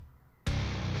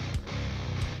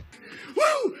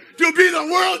be the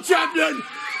world champion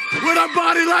with a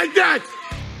body like that?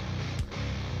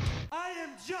 I am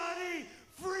Johnny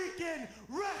freaking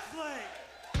Wrestling.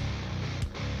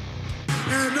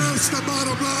 And that's the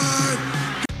bottom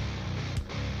line.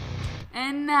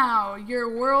 And now,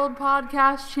 your World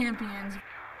Podcast Champions.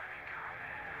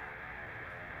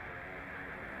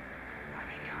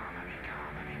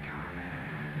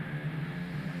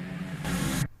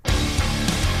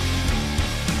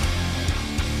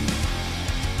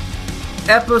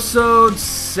 Episode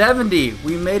 70.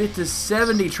 We made it to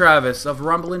 70, Travis, of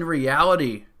Rumbling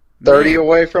Reality. 30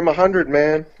 away from 100,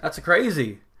 man. That's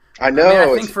crazy. I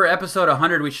know. I think for episode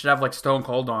 100, we should have like Stone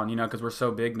Cold on, because we're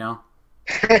so big now.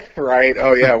 Right.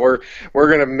 Oh, yeah. We're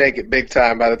going to make it big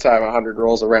time by the time 100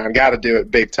 rolls around. Got to do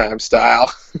it big time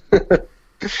style.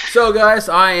 So, guys,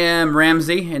 I am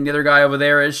Ramsey, and the other guy over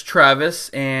there is Travis,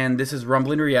 and this is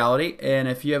Rumbling Reality. And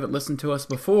if you haven't listened to us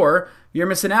before, you're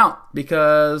missing out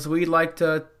because we like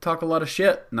to talk a lot of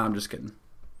shit. No, I'm just kidding.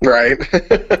 Right.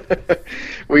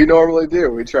 We normally do.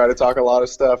 We try to talk a lot of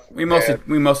stuff. We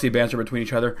mostly banter between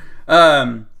each other.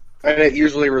 And it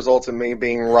usually results in me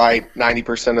being right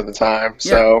 90% of the time.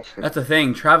 So yeah, that's the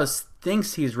thing. Travis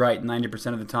thinks he's right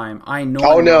 90% of the time. I know.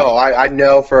 Oh, no. I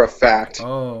know for a fact.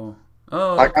 Oh,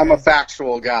 like, okay. I'm a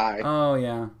factual guy. Oh,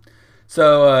 yeah.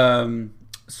 So,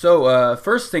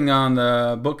 first thing on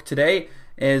the book today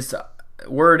is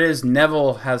word is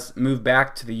Neville has moved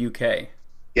back to the UK.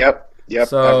 Yep.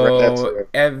 So I've read that too.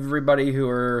 Everybody who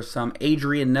are some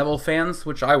Adrian Neville fans,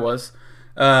 which I was,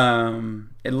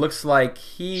 it looks like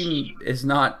he is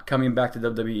not coming back to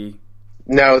WWE.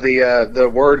 No,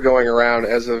 the word going around,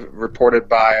 as reported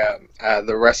by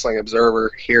the Wrestling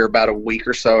Observer here about a week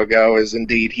or so ago, is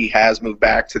indeed he has moved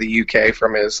back to the UK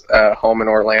from his home in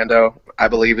Orlando, I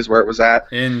believe is where it was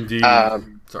at. Indeed.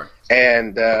 Sorry.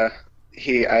 And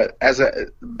he,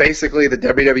 basically the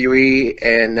WWE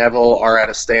and Neville are at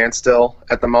a standstill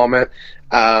at the moment.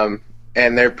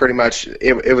 And they're pretty much,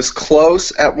 it was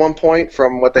close at one point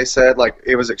from what they said, like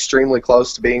it was extremely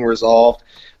close to being resolved.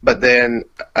 But then,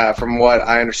 from what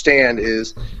I understand,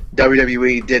 is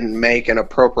WWE didn't make an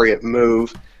appropriate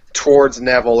move towards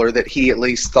Neville, or that he at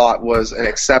least thought was an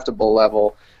acceptable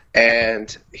level,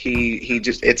 and he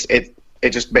just it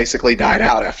just basically died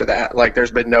out after that. Like,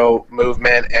 there's been no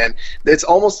movement, and it's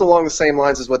almost along the same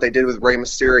lines as what they did with Rey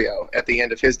Mysterio at the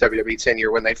end of his WWE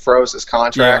tenure when they froze his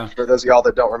contract. Yeah. For those of y'all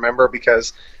that don't remember,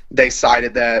 because they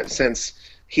cited that since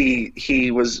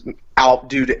he was out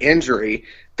due to injury,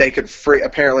 they could free.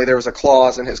 Apparently, there was a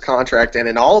clause in his contract and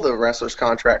in all the wrestlers'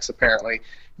 contracts, apparently,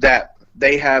 that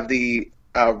they have the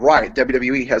right.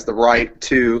 WWE has the right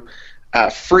to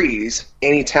freeze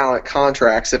any talent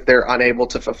contracts if they're unable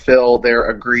to fulfill their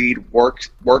agreed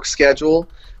work schedule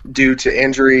due to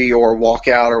injury or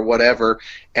walkout or whatever.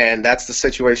 And that's the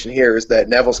situation here, is that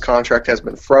Neville's contract has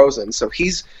been frozen. So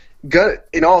he's good.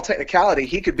 In all technicality,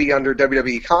 he could be under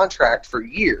WWE contract for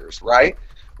years, right?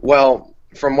 Well,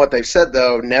 from what they've said,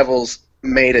 though, Neville's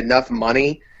made enough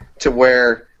money to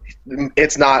where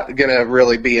it's not going to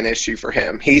really be an issue for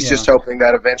him. He's just hoping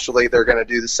that eventually they're going to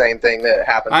do the same thing that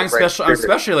happened.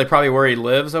 Especially probably where he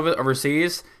lives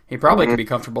overseas. He probably can be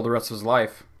comfortable the rest of his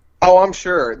life. Oh, I'm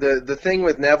sure. The thing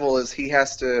with Neville is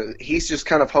he's just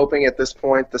kind of hoping at this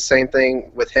point the same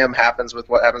thing with him happens with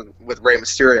what happened with Rey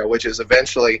Mysterio, which is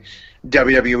eventually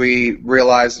WWE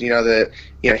realized, that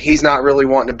he's not really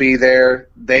wanting to be there.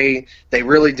 They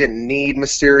really didn't need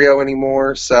Mysterio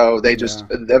anymore, so they just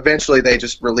eventually they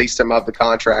just released him of the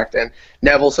contract, and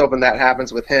Neville's hoping that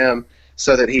happens with him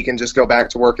so that he can just go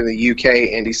back to work in the UK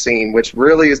indie scene, which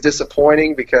really is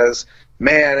disappointing because,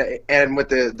 man, and with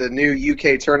the new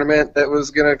UK tournament that was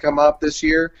going to come up this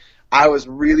year, I was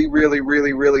really, really,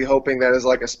 really, really hoping that as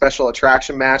like a special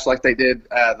attraction match like they did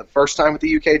the first time with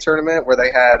the UK tournament, where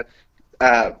they had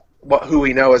who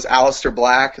we know as Aleister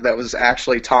Black, that was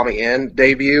actually Tommy End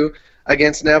debut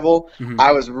against Neville. Mm-hmm.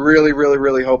 I was really, really,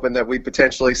 really hoping that we'd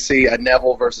potentially see a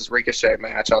Neville versus Ricochet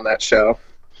match on that show.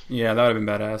 Yeah, that would have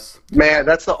been badass. Man,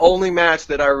 that's the only match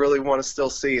that I really want to still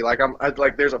see. Like,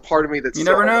 there's a part of me that's. You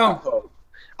never know.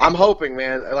 I'm hoping,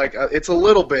 man. Like, it's a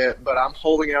little bit, but I'm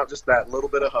holding out just that little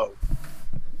bit of hope.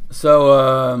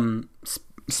 So,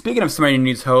 speaking of somebody who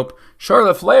needs hope,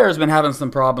 Charlotte Flair has been having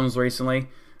some problems recently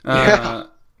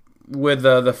with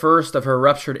the first of her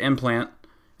ruptured implant.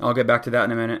 I'll get back to that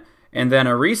in a minute. And then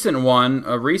a recent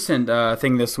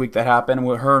thing this week that happened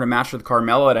with her in a match with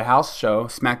Carmella at a house show,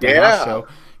 SmackDown house show.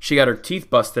 She got her teeth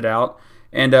busted out,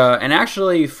 and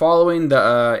actually following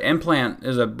the implant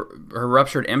her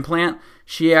ruptured implant.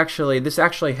 This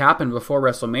actually happened before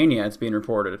WrestleMania. It's being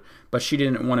reported, but she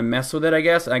didn't want to mess with it. I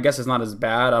guess it's not as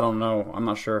bad. I don't know. I'm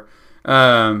not sure.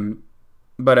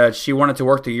 But she wanted to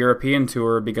work the European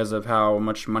tour because of how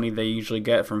much money they usually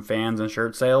get from fans and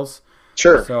shirt sales.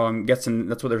 Sure. So I'm guessing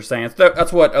that's what they're saying.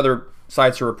 That's what other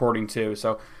sites are reporting too.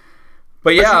 So,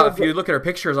 but yeah, if you look at her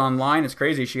pictures online, it's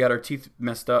crazy. She got her teeth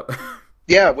messed up.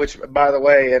 Yeah, which, by the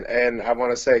way, and I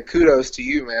want to say kudos to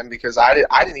you, man, because I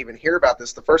didn't even hear about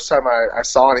this. The first time I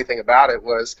saw anything about it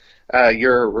was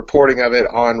your reporting of it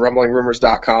on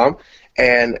RumblingRumors.com.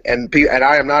 And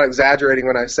I am not exaggerating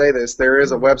when I say this. There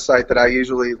is a website that I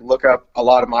usually look up a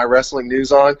lot of my wrestling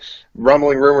news on.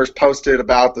 Rumbling Rumors posted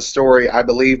about the story, I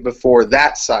believe, before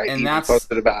that site even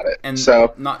posted about it. And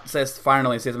so, not says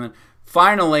finally say something.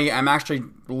 Finally, I'm actually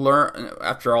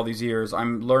after all these years,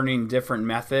 I'm learning different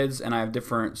methods, and I have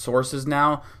different sources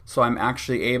now. So I'm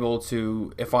actually able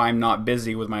to, if I'm not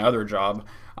busy with my other job,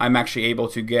 I'm actually able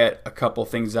to get a couple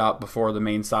things out before the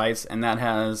main sites, and that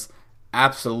has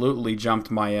absolutely jumped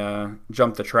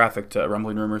the traffic to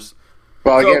Rumbling Rumors.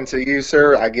 Well, again, to you,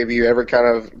 sir, I give you every kind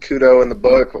of kudo in the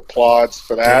book, applause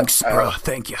for that. Thanks, bro.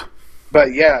 Thank you.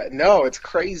 But yeah, no, it's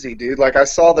crazy, dude. Like, I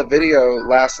saw the video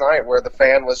last night where the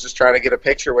fan was just trying to get a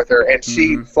picture with her, and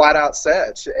she flat out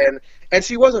said, and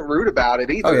she wasn't rude about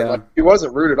it either. Oh, yeah. Like, she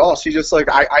wasn't rude at all. She just like,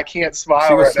 I can't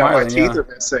smile right now. My teeth are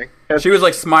missing. She was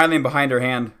like smiling behind her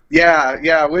hand.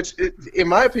 Yeah, which, in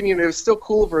my opinion, it was still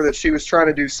cool of her that she was trying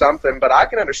to do something, but I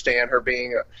can understand her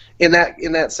being, in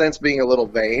that sense, being a little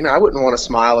vain. I wouldn't want to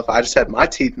smile if I just had my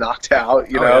teeth knocked out,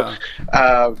 you know?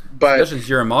 Yeah. But especially since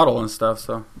you're a model and stuff,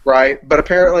 so. Right, but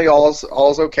apparently all's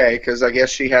okay, because I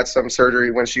guess she had some surgery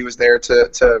when she was there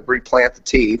to replant the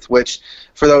teeth, which,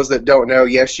 for those that don't know,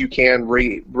 yes, you can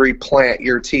replant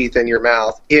your teeth in your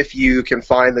mouth if you can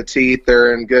find the teeth,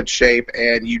 they're in good shape,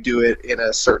 and you do it in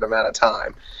a certain amount of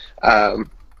time.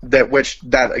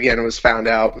 That again was found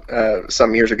out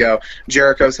some years ago.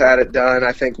 Jericho's had it done,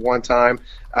 I think, one time.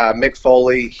 Mick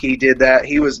Foley, he did that.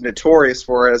 He was notorious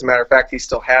for it. As a matter of fact, he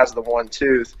still has the one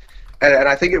tooth. And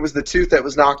I think it was the tooth that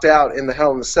was knocked out in the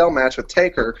Hell in the Cell match with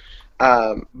Taker.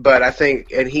 But I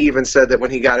think, and he even said that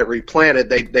when he got it replanted,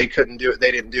 they couldn't do it.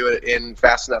 They didn't do it in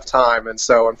fast enough time, and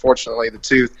so unfortunately, the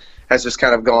tooth has just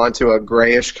kind of gone to a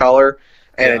grayish color,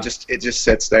 and it just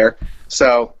sits there.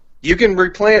 So you can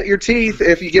replant your teeth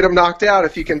if you get them knocked out.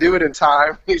 If you can do it in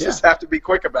time, you just have to be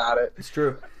quick about it. It's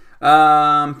true.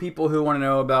 People who want to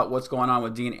know about what's going on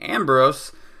with Dean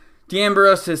Ambrose. Dean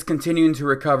Ambrose is continuing to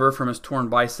recover from his torn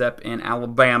bicep in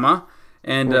Alabama,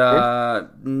 and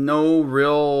no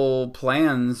real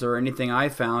plans or anything I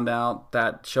found out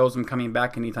that shows him coming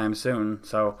back anytime soon.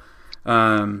 So,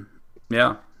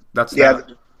 that's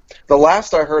that. The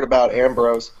last I heard about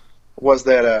Ambrose was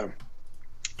that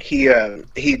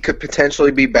he could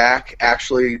potentially be back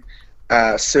actually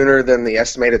sooner than the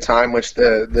estimated time, which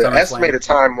the estimated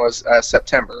time was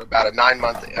September, about a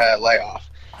 9-month layoff.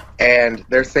 And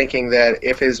they're thinking that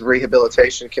if his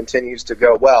rehabilitation continues to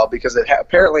go well, because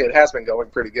apparently it has been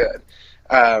going pretty good.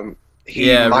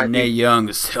 Renee Young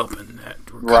is helping that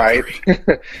recovery.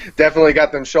 Right. Definitely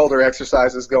got them shoulder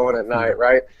exercises going at night,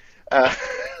 right?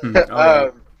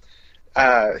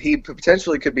 He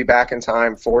potentially could be back in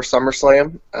time for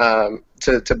SummerSlam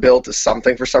to build to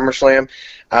something for SummerSlam.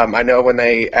 I know when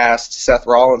they asked Seth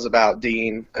Rollins about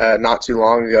Dean not too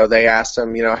long ago, they asked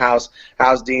him, how's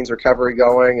Dean's recovery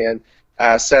going?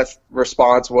 And Seth's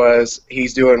response was,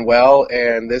 he's doing well,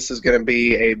 and this is going to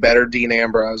be a better Dean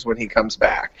Ambrose when he comes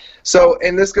back. So,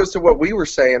 and this goes to what we were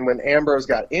saying when Ambrose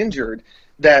got injured,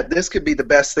 that this could be the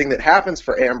best thing that happens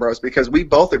for Ambrose, because we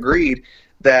both agreed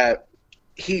that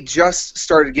he just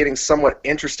started getting somewhat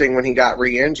interesting when he got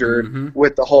re-injured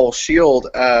with the whole Shield,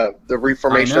 the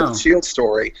reformation of the Shield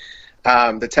story.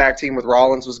 The tag team with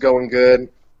Rollins was going good,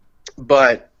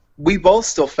 but we both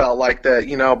still felt like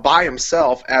that, by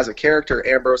himself as a character,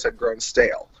 Ambrose had grown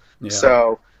stale. Yeah.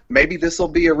 So maybe this will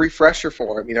be a refresher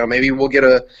for him. Maybe we'll get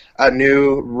a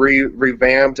new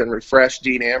revamped and refreshed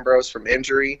Dean Ambrose from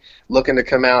injury, looking to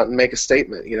come out and make a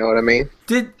statement. You know what I mean?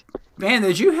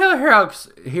 Did you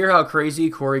hear how crazy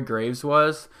Corey Graves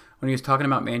was when he was talking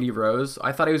about Mandy Rose?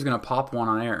 I thought he was going to pop one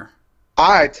on air.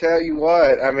 I tell you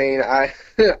what, I mean, I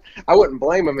wouldn't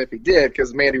blame him if he did,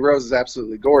 because Mandy Rose is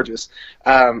absolutely gorgeous.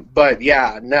 But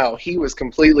yeah, no, he was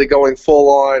completely going full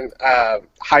on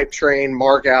hype train,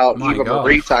 mark out, Eva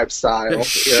Marie type style.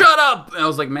 Shut up! And I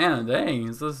was like, man, dang,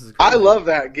 this is crazy. I love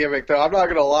that gimmick though. I'm not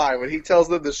gonna lie. When he tells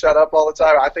them to shut up all the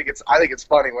time, I think it's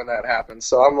funny when that happens.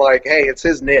 So I'm like, hey, it's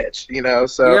his niche,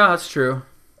 So yeah, that's true.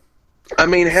 I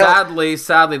mean, sadly,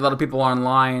 a lot of people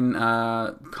online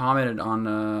commented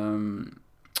on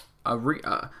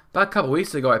about a couple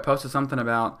weeks ago. I posted something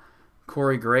about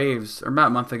Corey Graves, or about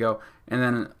a month ago, and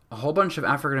then a whole bunch of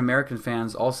African American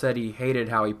fans all said he hated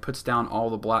how he puts down all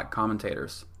the black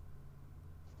commentators.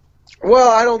 Well,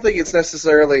 I don't think it's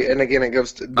necessarily, and again, it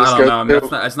goes to... I don't know.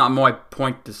 That's not my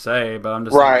point to say, but I'm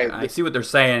just right. saying, I see what they're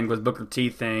saying with Booker T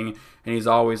thing, and he's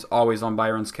always on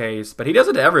Byron's case. But he does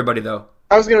it to everybody, though.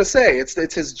 I was going to say, it's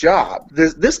his job.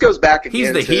 This goes back again.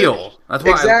 He's the heel. That's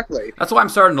why exactly. That's why I'm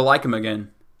starting to like him again.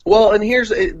 Well, and here's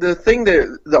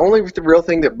the only real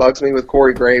thing that bugs me with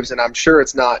Corey Graves, and I'm sure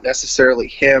it's not necessarily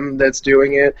him that's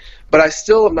doing it, but I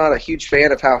still am not a huge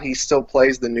fan of how he still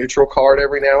plays the neutral card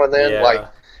every now and then. Yeah. Like,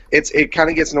 it kind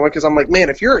of gets annoying because I'm like, man,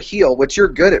 if you're a heel, which you're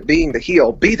good at being the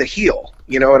heel, be the heel.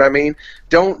 You know what I mean?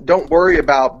 Don't worry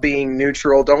about being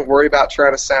neutral. Don't worry about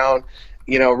trying to sound,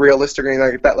 realistic or anything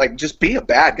like that. Like, just be a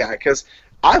bad guy, because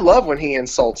I love when he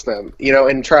insults them,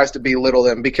 and tries to belittle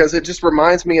them, because it just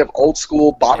reminds me of old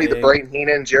school Bobby the Brain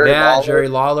Heenan, Jerry Lawler. Jerry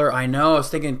Lawler. I know. I was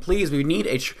thinking, please, we need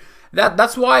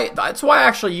That's why I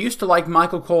actually used to like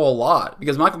Michael Cole a lot,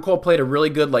 because Michael Cole played a really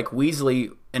good like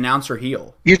Weasley announcer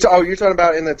heel. You're talking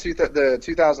about in the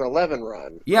 2011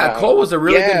 run. Yeah, Cole was a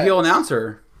really good heel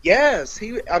announcer. Yes,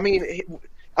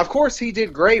 of course he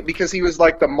did great, because he was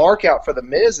like the mark out for the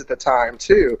Miz at the time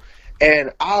too.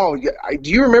 And do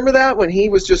you remember that when he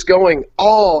was just going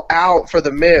all out for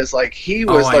the Miz? Like he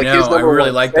was his number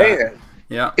one fan. That.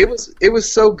 Yeah, it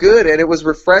was so good, and it was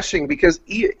refreshing, because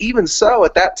even so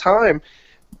at that time,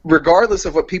 regardless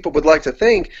of what people would like to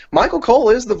think, Michael Cole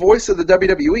is the voice of the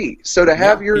WWE. So to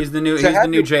have he's the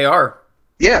new JR.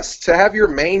 Yes, to have your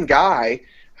main guy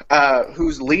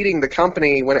who's leading the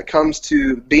company when it comes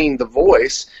to being the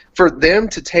voice, for them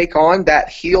to take on that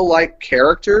heel-like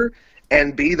character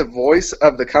and be the voice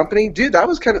of the company, dude, that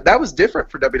was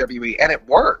different for WWE, and it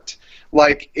worked.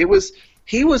 Like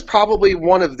he was probably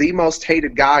one of the most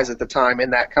hated guys at the time in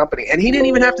that company, and he didn't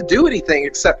even have to do anything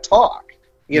except talk,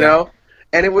 you know.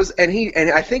 And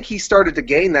I think he started to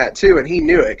gain that too, and he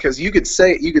knew it, because you could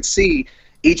see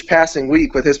each passing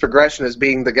week with his progression as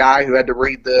being the guy who had to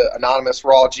read the anonymous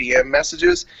Raw GM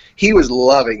messages. He was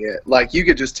loving it, like you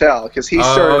could just tell, because he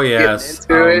started getting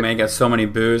into it. Oh man, got so many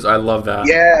boos. I love that.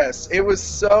 Yes, it was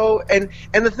so, and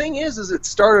the thing is it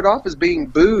started off as being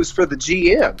boos for the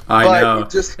GM. I know,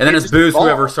 and then it's boos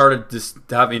whoever started just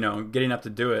getting up to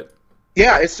do it.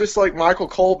 Yeah, it's just like Michael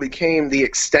Cole became the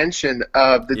extension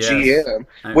of the GM,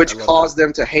 which caused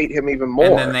them to hate him even more.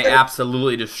 And then they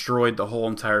absolutely destroyed the whole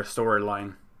entire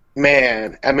storyline.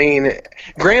 Man, I mean,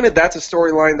 granted, that's a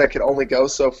storyline that could only go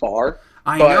so far.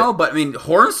 I know, but I mean,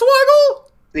 Hornswoggle?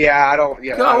 Yeah, I don't.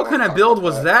 Yeah, God, what kind of build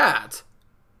was that?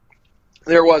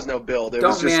 There was no build. It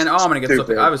was just I'm gonna get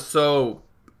so. I was so.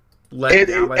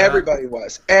 Everybody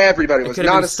was. Everybody was. It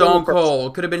could have been Stone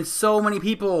Cold. It could have been so many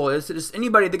people. It's just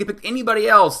anybody. They could pick anybody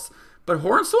else. But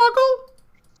Hornswoggle?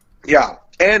 Yeah.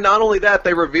 And not only that,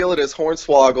 they reveal it as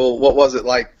Hornswoggle, what was it,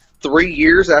 like 3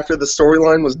 years after the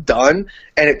storyline was done?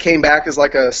 And it came back as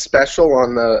like a special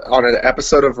on an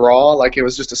episode of Raw. Like it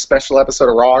was just a special episode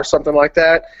of Raw or something like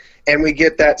that. And we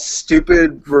get that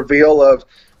stupid reveal of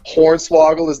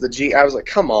Hornswoggle is the G. I was like,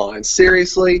 come on,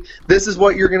 seriously? This is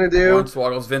what you're going to do?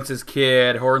 Hornswoggle's Vince's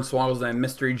kid. Hornswoggle's that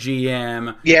mystery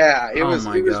GM. Yeah, it was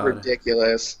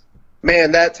ridiculous.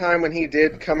 Man, that time when he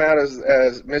did come out as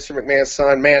Mr. McMahon's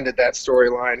son, man, did that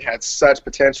storyline had such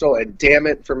potential. And damn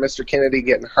it, for Mr. Kennedy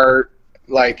getting hurt.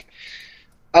 Like,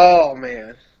 oh,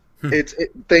 man.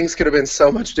 Things could have been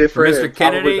so much different. For Mr.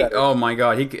 Kennedy, oh my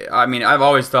God. I've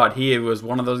always thought he was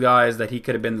one of those guys that he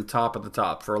could have been the top of the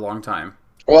top for a long time.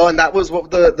 Well, and that was what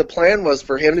the plan was,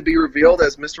 for him to be revealed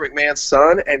as Mr. McMahon's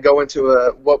son and go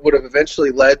into what would have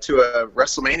eventually led to a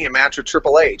WrestleMania match with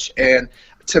Triple H. And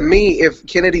to me, if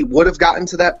Kennedy would have gotten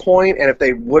to that point, and if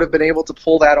they would have been able to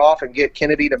pull that off and get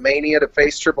Kennedy to Mania to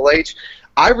face Triple H,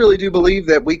 I really do believe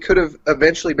that we could have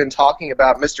eventually been talking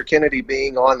about Mr. Kennedy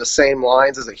being on the same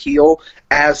lines as a heel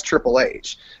as Triple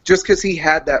H, just because he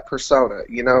had that persona.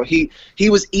 He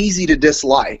was easy to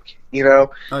dislike. Oh,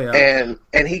 yeah.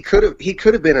 And he could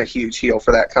have been a huge heel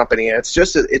for that company, and it's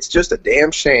just a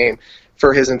damn shame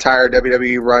for his entire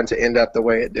WWE run to end up the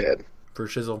way it did. For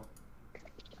shizzle.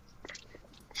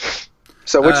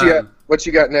 So what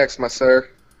you got next, my sir?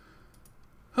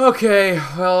 Okay,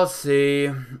 well, let's see.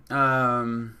 I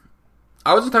was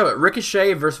going to talk about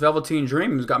Ricochet versus Velveteen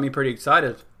Dream. It's got me pretty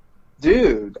excited.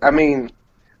 Dude,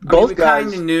 we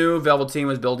kind of knew Velveteen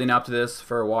was building up to this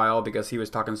for a while, because he was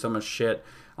talking so much shit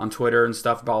on Twitter and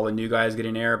stuff about all the new guys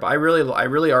getting air. But I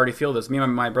really already feel this. Me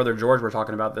and my brother George were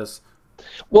talking about this.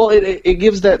 Well, it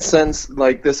gives that sense,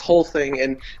 like this whole thing,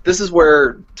 and this is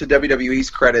where, to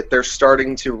WWE's credit, they're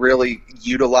starting to really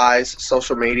utilize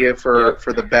social media for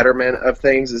the betterment of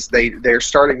things. Is they're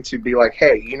starting to be like,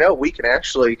 hey, we can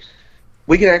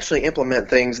we can actually implement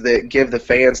things that give the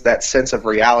fans that sense of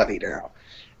reality now.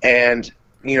 And,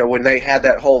 you know, when they had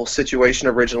that whole situation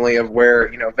originally of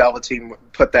where, you know, Velveteen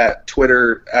put that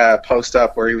Twitter post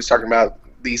up where he was talking about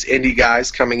these indie guys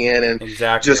coming in and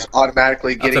just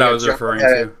automatically getting That's what I was referring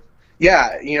to.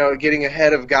 Yeah, you know, getting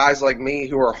ahead of guys like me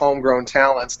who are homegrown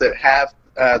talents that have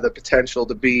the potential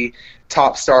to be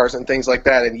top stars and things like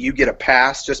that, and you get a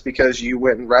pass just because you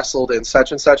went and wrestled in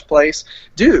such and such place.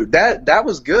 Dude, that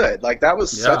was good. Like, that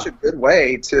was such a good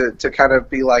way to kind of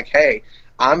be like, hey,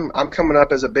 I'm coming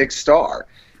up as a big star.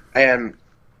 And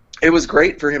it was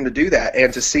great for him to do that,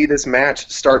 and to see this match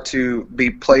start to be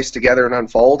placed together and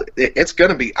unfold. I think it's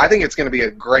going to be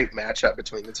a great matchup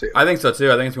between the two. I think so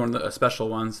too. I think it's one of the special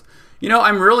ones. You know,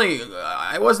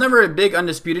 I was never a big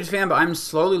Undisputed fan, but I'm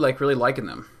slowly really liking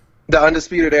them. The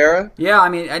Undisputed Era? Yeah, I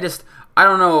mean, I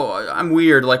don't know. I'm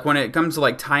weird. Like, when it comes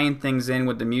to tying things in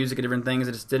with the music and different things,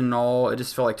 it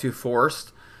just felt like too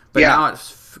forced. But now it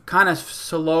kind of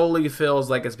slowly feels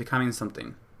like it's becoming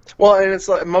something. Well, and it's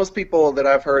like most people that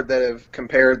I've heard that have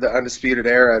compared the Undisputed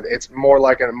Era, it's more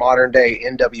like a modern-day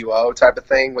NWO type of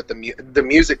thing with the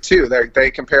music, too.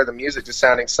 They compare the music to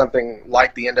sounding something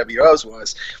like the NWO's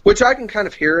was, which I can kind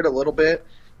of hear it a little bit,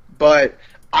 but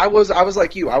I was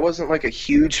like you. I wasn't like a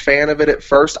huge fan of it at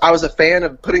first. I was a fan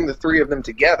of putting the three of them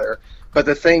together, but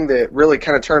the thing that really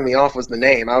kind of turned me off was the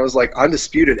name. I was like,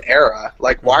 Undisputed Era?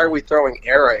 Like, why are we throwing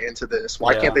era into this?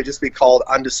 Why can't they just be called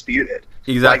Undisputed?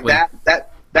 Exactly. Like,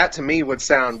 that to me would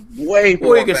sound way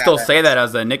more. Well, you could still say that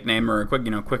as a nickname or a quick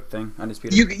thing.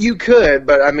 Undisputed. You could,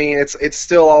 but I mean, it's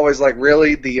still always like,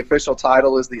 really, the official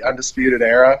title is the Undisputed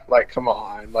Era. Like, come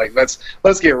on, like let's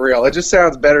get real. It just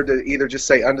sounds better to either just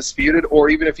say Undisputed, or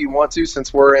even if you want to,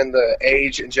 since we're in the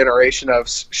age and generation of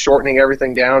shortening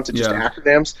everything down to just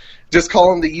acronyms, just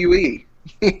call them the UE.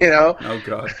 You know? Oh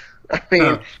God. I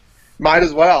mean, might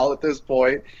as well at this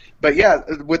point. But yeah,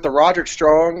 with the Roderick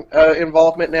Strong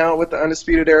involvement now with the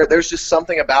Undisputed Era, there's just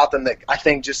something about them that I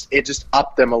think just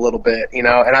upped them a little bit, you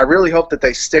know. And I really hope that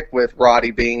they stick with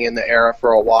Roddy being in the era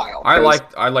for a while. I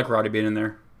like Roddy being in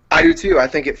there. I do too. I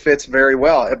think it fits very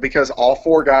well because all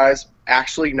four guys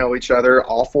actually know each other.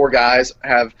 All four guys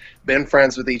have been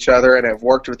friends with each other and have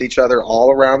worked with each other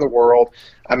all around the world.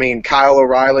 I mean, Kyle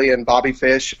O'Reilly and Bobby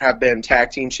Fish have been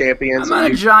tag team champions. I'm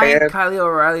not a giant Kyle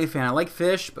O'Reilly fan. I like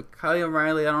Fish, but Kyle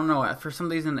O'Reilly, I don't know. For some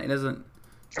reason, it doesn't.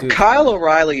 Kyle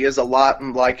O'Reilly is a lot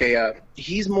like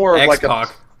he's more of like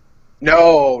X-Pac.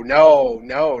 No,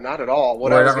 not at all. I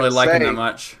don't really like him that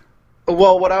much.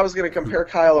 Well, what I was going to compare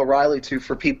Kyle O'Reilly to,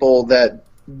 for people that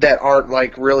aren't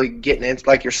like really getting into,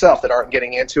 like yourself, that aren't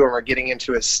getting into him or getting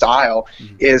into his style,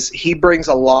 is he brings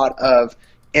a lot of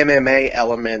MMA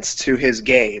elements to his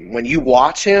game. When you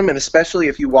watch him, and especially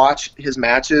if you watch his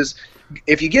matches,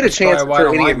 if you get a chance for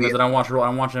any of you, I don't watch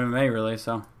MMA really.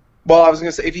 So, well, I was going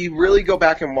to say, if you really go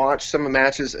back and watch some of the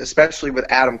matches, especially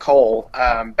with Adam Cole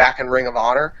back in Ring of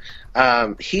Honor,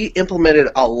 he implemented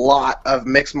a lot of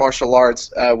mixed martial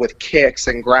arts with kicks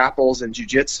and grapples and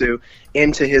jiu-jitsu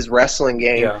into his wrestling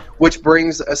game, which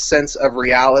brings a sense of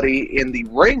reality in the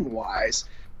ring-wise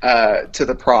to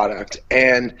the product.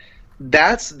 And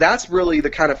that's really the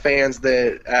kind of fans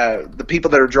that the people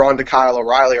that are drawn to Kyle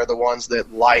O'Reilly are the ones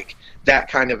that like that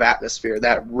kind of atmosphere,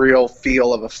 that real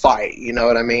feel of a fight. You know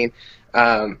what I mean?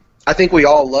 I think we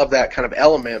all love that kind of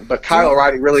element, but Kyle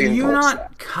O'Reilly really invokes that. Do you not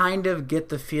that. kind of get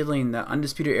the feeling that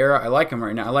Undisputed Era, I like him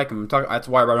right now. I like him. That's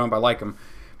why I brought him up. I like him.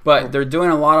 But they're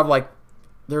doing a lot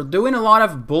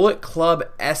of Bullet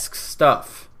Club-esque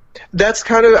stuff. That's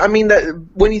kind of, I mean, that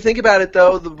when you think about it,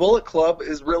 though, the Bullet Club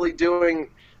is really doing,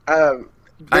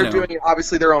 they're doing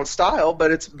obviously their own style,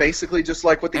 but it's basically just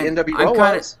like what the NWO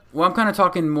was. Well, I'm kind of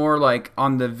talking more like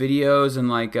on the videos and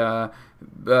like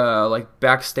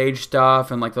backstage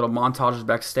stuff and like little montages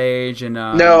backstage and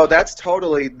no, that's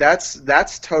totally an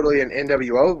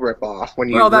NWO ripoff. When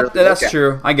you that's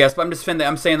true, I guess. But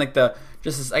I'm saying like the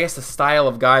style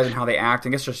of guys and how they act. I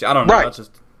guess I don't know. Right. That's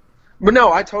just. But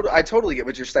no, I totally get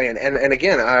what you're saying, and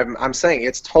again, I'm saying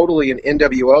it's totally an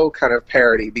NWO kind of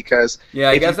parody because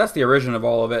I guess that's the origin of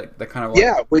all of it. The kind of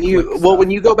when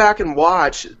you go back and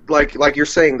watch like you're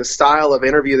saying the style of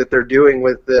interview that they're doing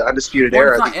with the Undisputed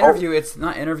Era. It's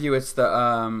not interview. It's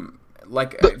the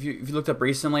if you looked up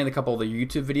recently a couple of the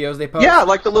YouTube videos they post. Yeah,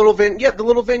 like the little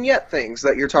vignette things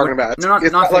that you're talking about.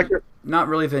 Not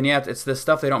really vignettes. It's the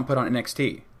stuff they don't put on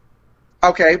NXT.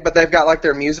 Okay, but they've got like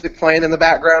their music playing in the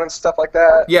background and stuff like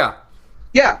that. Yeah.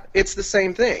 Yeah, it's the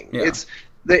same thing. Yeah.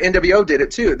 the NWO did it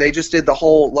too. They just did the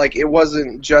whole, like, it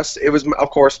wasn't just, it was, of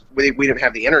course, we didn't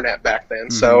have the internet back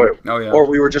then, so, or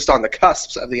we were just on the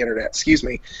cusps of the internet, excuse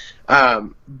me.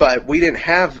 But we didn't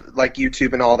have, like,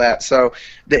 YouTube and all that, so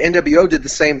the NWO did the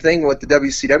same thing with the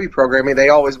WCW programming. They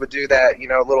always would do that,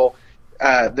 little,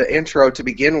 the intro to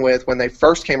begin with. When they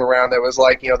first came around, it was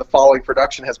like, the following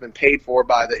production has been paid for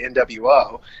by the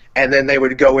NWO, and then they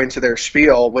would go into their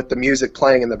spiel with the music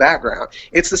playing in the background.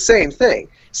 It's the same thing,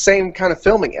 same kind of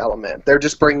filming element. They're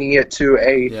just bringing it to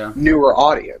a newer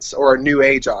audience, or a new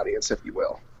age audience, if you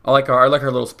will. I like our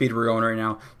little speed we're going right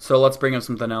now. So let's bring up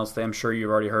something else that I'm sure you've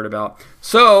already heard about.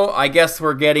 So I guess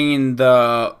we're getting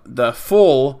the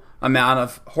full amount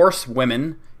of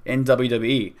horsewomen in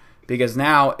WWE. Because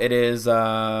now it is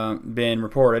been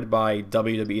reported by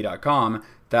WWE.com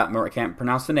that, I can't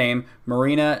pronounce the name,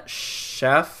 Marina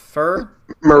Shafir?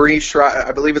 Marie Shriver,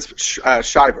 I believe it's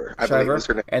Shriver. I believe is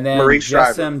her name. And then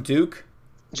Jessamyn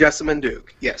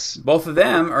Duke, yes. Both of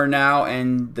them are now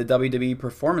in the WWE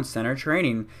Performance Center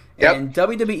training. And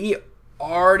WWE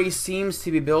already seems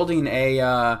to be building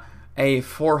a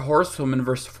Four Horsewomen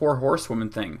versus Four Horsewomen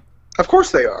thing. Of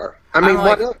course they are. I mean,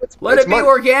 let it be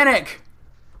organic.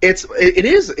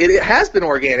 It has been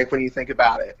organic when you think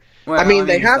about it. Well, I mean,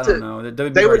 they have to.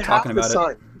 They would have to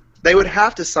sign. They would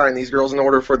have to sign these girls in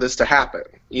order for this to happen.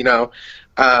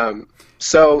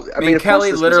 So I mean,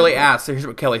 Kelly literally asked. So here's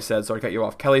what Kelly said. Sorry to cut you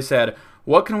off. Kelly said,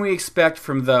 "What can we expect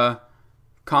from the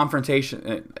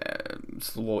confrontation?"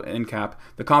 It's a little end cap.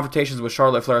 The confrontations with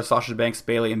Charlotte Flair, Sasha Banks,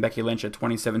 Bayley, and Becky Lynch at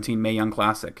 2017 Mae Young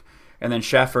Classic. And then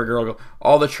Shafir girl,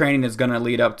 all the training is going to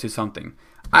lead up to something.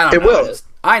 I don't know. It will.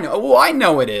 I know. Well, I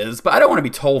know it is, but I don't want to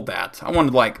be told that. I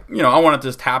want to, I want it to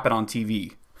just happen on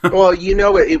TV. Well,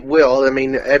 it will. I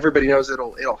mean, everybody knows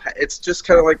it'll. It's just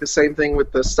kind of like the same thing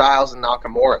with the Styles and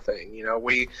Nakamura thing.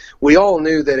 We all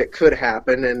knew that it could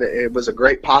happen, and it was a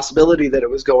great possibility that it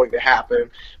was going to happen,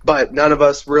 but none of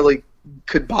us really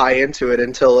could buy into it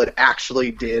until it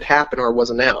actually did happen or was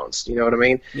announced. You know what I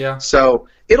mean? Yeah. So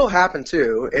it'll happen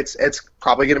too. It's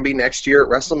probably going to be next year at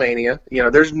WrestleMania.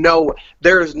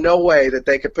 There is no way that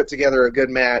they could put together a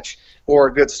good match or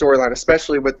a good storyline,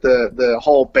 especially with the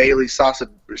whole Bayley Sasha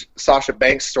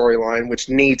Banks storyline, which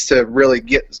needs to really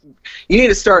get. You need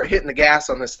to start hitting the gas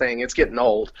on this thing. It's getting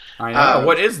old. I know.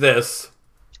 What is this?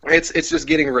 It's just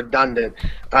getting redundant.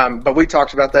 But we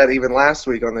talked about that even last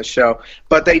week on this show.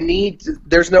 But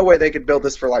there's no way they could build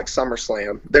this for like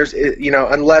SummerSlam.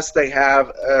 Unless they have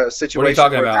a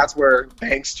situation where that's where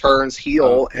Banks turns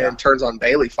heel and turns on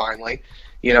Bayley finally.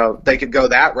 They could go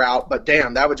that route. But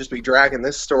damn, that would just be dragging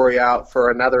this story out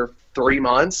for another 3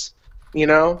 months. I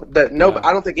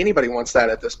don't think anybody wants that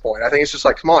at this point. I think it's just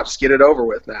like, come on, just get it over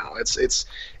with now. It's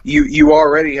you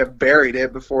already have buried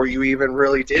it before you even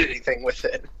really did anything with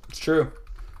it. It's true.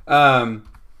 So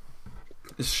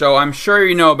I'm sure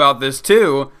you know about this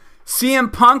too.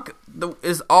 CM Punk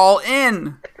is all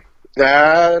in.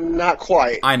 Not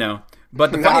quite. I know.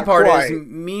 But the funny part is,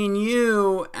 me and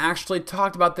you actually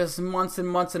talked about this months and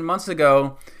months and months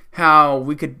ago, how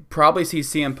we could probably see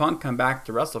CM Punk come back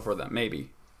to wrestle for them,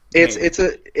 maybe. It's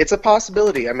a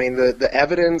possibility. I mean, the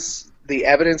evidence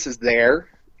is there,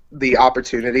 the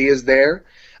opportunity is there,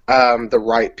 the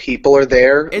right people are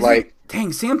there.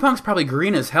 Dang, CM Punk's probably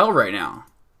green as hell right now.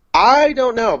 I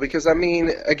don't know, because I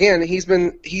mean, again, he's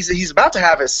about to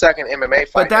have his second MMA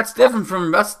fight. But that's different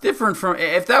from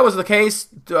if that was the case,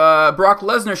 Brock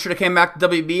Lesnar should have came back to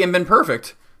WB and been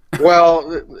perfect.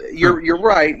 Well, you're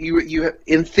right. You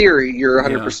in theory you're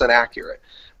 100% accurate.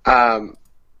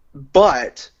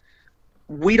 But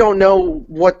we don't know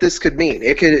what this could mean.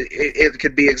 It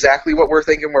could be exactly what we're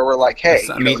thinking, where we're like, hey,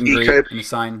 meet and greet and a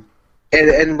sign.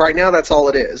 And right now that's all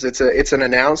it is. It's an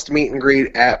announced meet and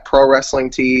greet at Pro Wrestling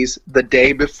Tees the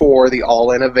day before the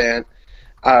All In event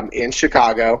in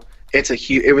Chicago.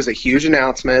 It was a huge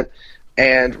announcement,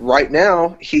 and right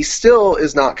now he still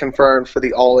is not confirmed for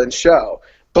the All In show.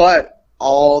 But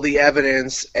all the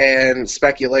evidence and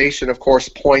speculation, of course,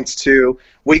 points to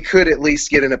we could at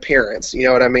least get an appearance. You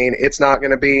know what I mean? It's not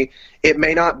going to be. It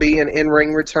may not be an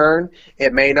in-ring return.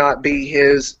 It may not be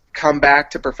his come back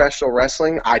to professional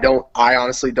wrestling. I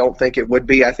honestly don't think it would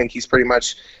be. I think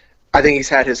he's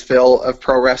had his fill of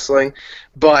pro wrestling,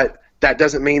 but that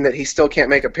doesn't mean that he still can't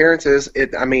make appearances.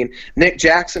 Nick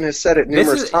Jackson has said it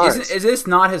numerous times. Is this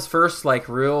not his first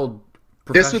real professional?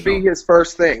 This would be his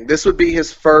first thing. This would be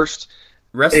his first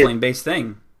wrestling based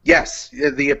thing. Yes,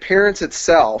 the appearance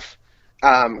itself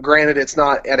Granted, it's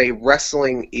not at a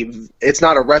wrestling. It's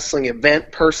not a wrestling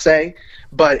event per se,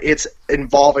 but it's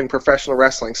involving professional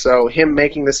wrestling. So him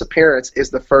making this appearance is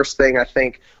the first thing I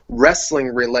think wrestling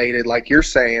related, like you're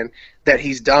saying, that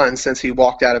he's done since he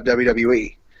walked out of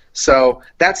WWE. So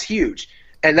that's huge.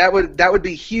 And that would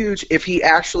be huge if he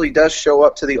actually does show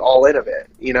up to the All In event.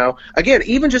 You know, again,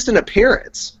 even just an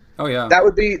appearance. Oh yeah, that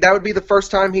would be the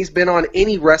first time he's been on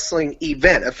any wrestling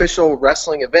event, official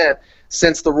wrestling event,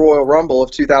 since the Royal Rumble of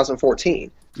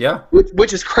 2014. Yeah,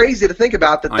 which is crazy to think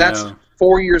about. That's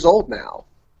 4 years old now.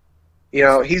 You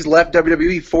know, he's left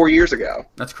WWE 4 years ago.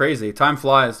 That's crazy. Time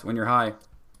flies when you're high.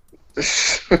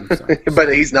 But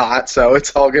he's not, so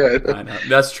it's all good. I know.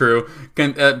 That's true.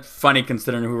 Funny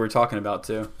considering who we're talking about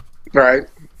too. Right.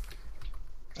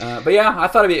 But yeah, I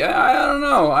thought it'd be. I don't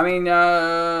know. I mean,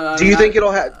 do you think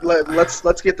it'll?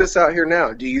 Let's get this out here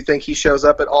now. Do you think he shows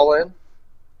up at All In?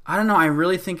 I don't know. I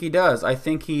really think he does. I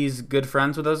think he's good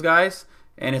friends with those guys,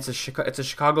 and it's a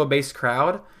Chicago-based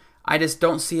crowd. I just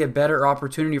don't see a better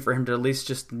opportunity for him to at least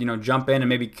just jump in and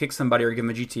maybe kick somebody or give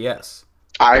him a GTS.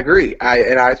 I agree.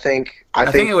 I think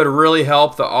it would really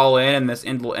help the All In and this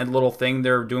little thing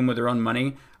they're doing with their own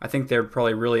money. I think they're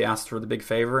probably really asked for the big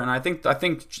favor, and I think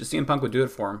CM Punk would do it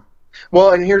for him.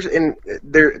 Well,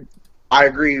 I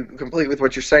agree completely with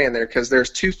what you're saying there, because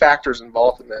there's two factors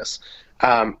involved in this.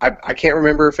 I can't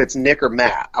remember if it's Nick or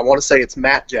Matt. I want to say it's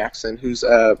Matt Jackson, who's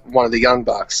one of the Young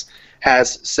Bucks,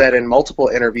 has said in multiple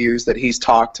interviews that he's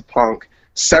talked to Punk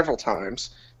several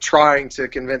times, trying to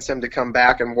convince him to come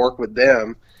back and work with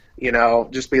them.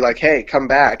 Just be like, hey, come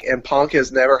back. And Punk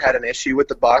has never had an issue with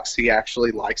the Bucks. He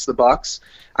actually likes the Bucks.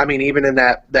 I mean, even in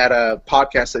that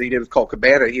podcast that he did with Colt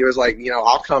Cabana, he was like,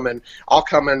 I'll come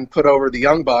and put over the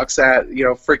Young Bucks at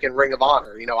freaking Ring of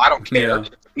Honor. I don't care.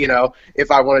 Yeah.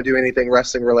 If I want to do anything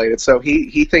wrestling related. So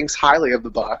he thinks highly of the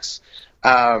Bucks.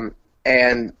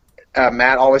 And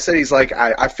Matt always said, he's like,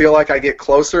 I feel like I get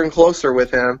closer and closer with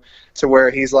him, to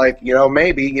where he's like,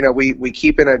 maybe we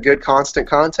keep in a good constant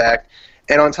contact.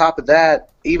 And on top of that,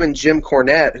 even Jim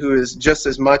Cornette, who is just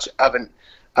as much of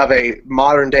a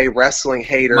modern day wrestling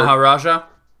hater. Maharaja?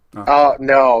 Oh.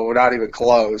 No, not even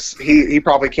close. He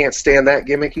probably can't stand that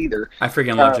gimmick either. I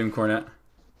freaking love Jim Cornette.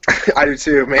 I do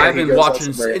too, man. I've been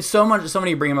watching it's so much. So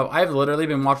many bring him up. I've literally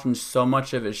been watching so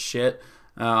much of his shit,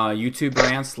 YouTube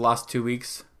rants the last 2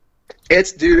 weeks.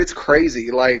 It's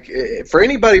crazy. Like, for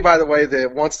anybody, by the way,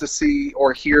 that wants to see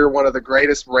or hear one of the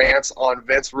greatest rants on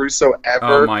Vince Russo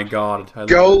ever. Oh my God!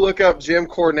 Go look up Jim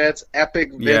Cornette's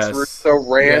epic Vince Russo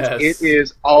rant. Yes. It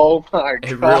is, oh my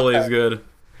God! It really is good.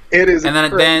 It is.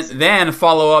 And then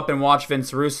follow up and watch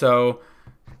Vince Russo.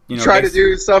 Try to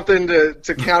do something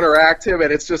to counteract him,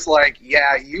 and it's just like,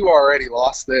 yeah, you already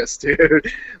lost this, dude.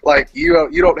 Like, you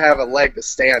don't have a leg to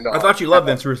stand on. I thought you loved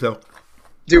Vince Russo.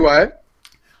 Do what?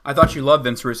 I thought you loved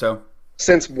Vince Russo.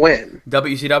 Since when?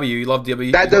 WCW. You love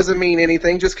WCW. That doesn't mean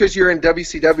anything. Just because you're in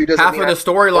WCW doesn't half mean... of the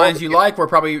storylines you like were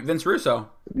probably Vince Russo.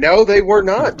 No, they were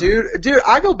not, dude. Dude,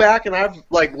 I go back and I've,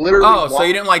 like, literally... Oh, so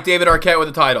you didn't like David Arquette with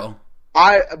the title?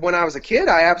 When I was a kid,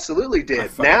 I absolutely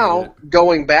did. Now,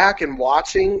 going back and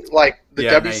watching, like, the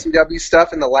WCW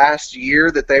stuff in the last year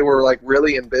that they were, like,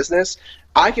 really in business,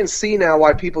 I can see now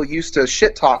why people used to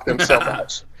shit-talk them so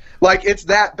much. Like, it's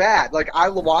that bad. Like, I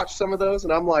watch some of those,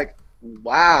 and I'm like,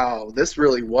 wow, this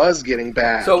really was getting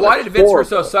bad. So why did Vince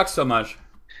Russo suck so much?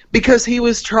 Because he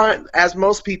was trying, as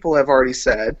most people have already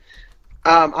said,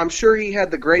 I'm sure he had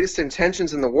the greatest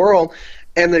intentions in the world,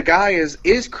 and the guy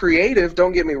is creative,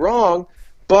 don't get me wrong,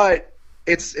 but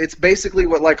it's basically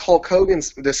what, like, Hulk Hogan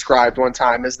described one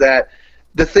time, is that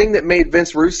the thing that made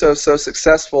Vince Russo so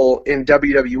successful in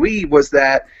WWE was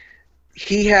that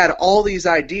he had all these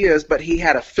ideas, but he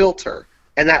had a filter,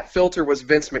 and that filter was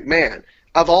Vince McMahon.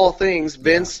 Of all things,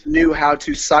 Vince knew how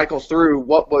to cycle through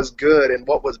what was good and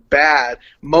what was bad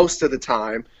most of the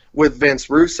time with Vince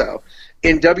Russo.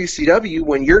 In WCW,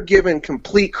 when you're given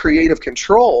complete creative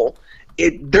control,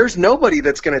 there's nobody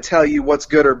that's going to tell you what's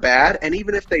good or bad, and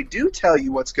even if they do tell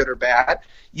you what's good or bad,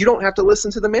 you don't have to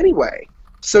listen to them anyway.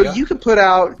 So you can put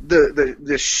out the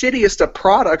shittiest of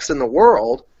products in the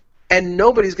world, and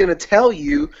nobody's going to tell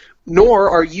you, nor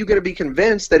are you going to be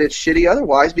convinced that it's shitty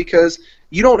otherwise, because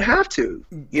you don't have to.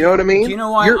 You know what I mean? Do you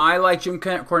know why I like Jim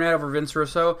Cornette over Vince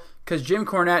Russo? Because Jim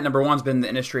Cornette, number one, has been in the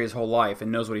industry his whole life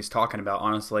and knows what he's talking about,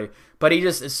 honestly. But he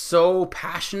just is so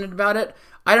passionate about it.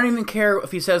 I don't even care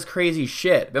if he says crazy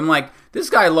shit. I'm like, this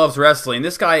guy loves wrestling.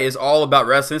 This guy is all about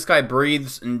wrestling. This guy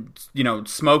breathes and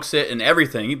smokes it and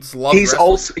everything. He just loves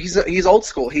wrestling. He's old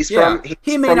school. He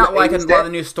may not like a lot of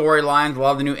the new storylines, a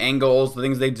lot of the new angles, the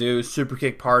things they do, super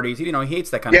kick parties. He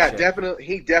hates that kind of shit. Yeah, definitely.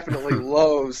 He definitely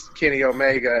loathes Kenny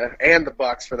Omega and the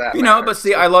Bucks for that. matter. But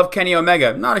see, I love Kenny Omega.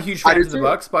 I'm not a huge fan of the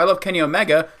Bucks, but I love Kenny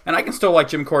Omega, and I can still like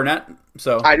Jim Cornette.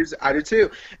 So I do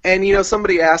too. And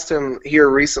somebody asked him here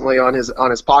recently on his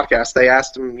podcast. They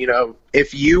asked him,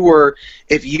 if you were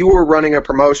running a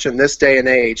promotion this day and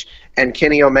age, and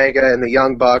Kenny Omega and the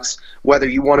Young Bucks, whether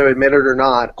you want to admit it or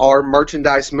not, are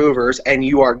merchandise movers, and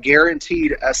you are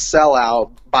guaranteed a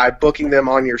sellout by booking them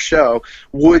on your show,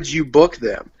 would you book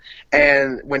them?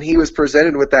 And when he was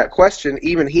presented with that question,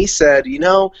 even he said,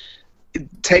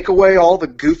 take away all the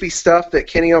goofy stuff that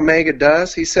Kenny Omega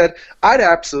does, he said, I'd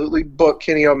absolutely book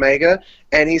Kenny Omega.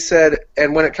 And he said,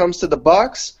 and when it comes to the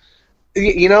Bucks,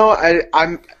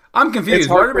 I'm confused. It's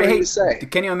hard for me to say.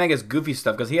 Kenny Omega's goofy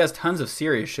stuff because he has tons of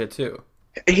serious shit too.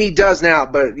 He does now,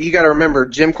 but you got to remember,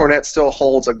 Jim Cornette still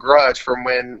holds a grudge from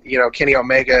when Kenny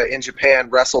Omega in Japan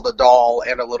wrestled a doll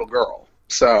and a little girl.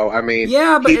 So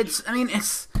yeah, but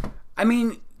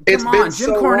Come on,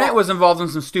 Jim Cornette was involved in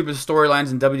some stupid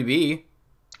storylines in WWE.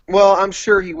 Well, I'm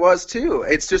sure he was too.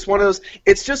 It's just one of those.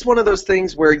 It's just one of those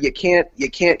things where you can't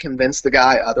convince the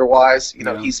guy otherwise.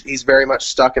 He's very much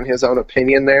stuck in his own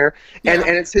opinion there, and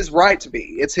it's his right to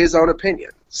be. It's his own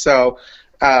opinion. So,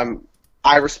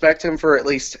 I respect him for at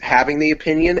least having the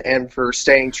opinion and for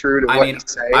staying true to what he's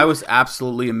saying. I was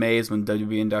absolutely amazed when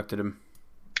WWE inducted him.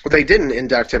 They didn't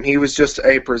induct him. He was just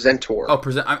a presenter. Oh,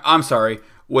 I'm sorry.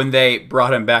 When they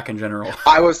brought him back in general.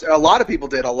 A lot of people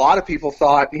did. A lot of people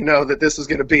thought, that this was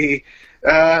going to be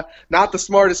not the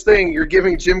smartest thing. You're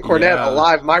giving Jim Cornette a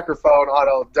live microphone on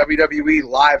a WWE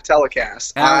live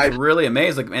telecast. And I was really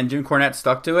amazed. And Jim Cornette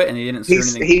stuck to it, and he didn't say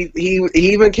anything.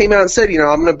 He even came out and said, I'm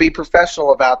going to be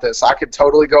professional about this. I could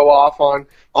totally go off on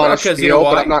a spiel,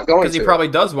 but I'm not going to. Because he probably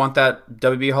does want that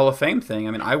WWE Hall of Fame thing.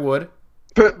 I would.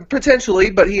 Potentially,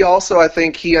 but he also, I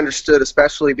think, he understood,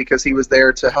 especially because he was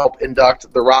there to help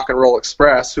induct the Rock and Roll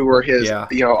Express, who were his,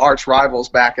 arch rivals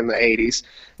back in the '80s.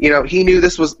 He knew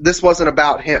this wasn't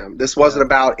about him. This wasn't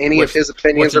about any of his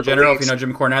opinions or general, beliefs. If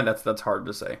Jim Cornette, that's hard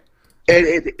to say.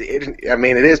 It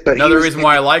is. But another reason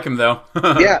why I like him, though.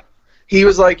 Yeah, he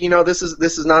was like, this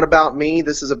is not about me.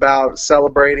 This is about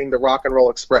celebrating the Rock and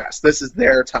Roll Express. This is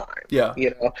their time. Yeah.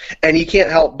 And you can't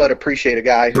help but appreciate a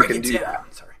guy who can do that.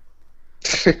 Sorry.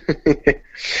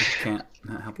 Can't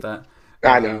help that.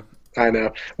 I know.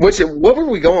 What were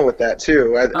we going with that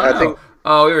too? I think.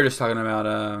 Oh, we were just talking about.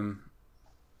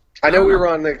 I know we were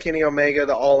on the Kenny Omega,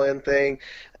 the All In thing,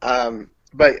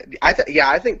 but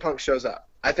I think Punk shows up.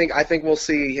 I think we'll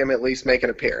see him at least make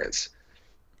an appearance,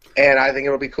 and I think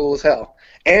it'll be cool as hell.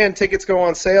 And tickets go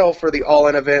on sale for the All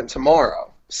In event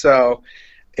tomorrow, so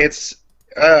it's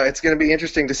going to be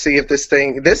interesting to see if this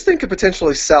thing could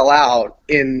potentially sell out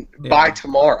by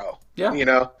tomorrow.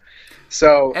 Yeah.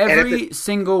 So every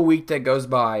single week that goes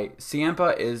by,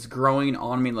 Ciampa is growing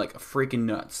on me like freaking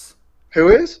nuts. Who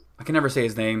is? I can never say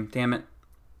his name. Damn it.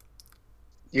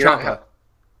 Ciampa.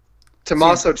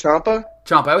 Tommaso Ciampa?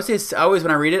 Ciampa. I always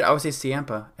when I read it, I always say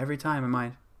Ciampa every time in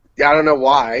mind. Yeah, I don't know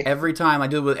why. Every time I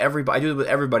do it with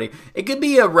everybody. It could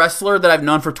be a wrestler that I've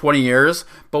known for 20 years,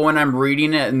 but when I'm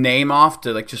reading a name off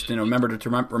to remember to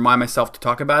remind myself to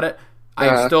talk about it,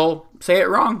 I still say it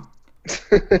wrong.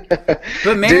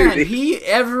 But man, dude,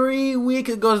 every week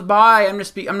it goes by, I'm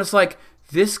just like,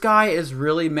 this guy is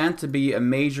really meant to be a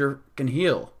major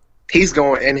heel. He's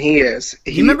going, and he is.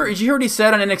 Did you hear what he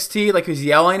said on NXT? Like, he was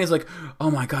yelling. He's like,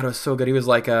 "Oh my god, it was so good." He was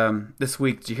like, "This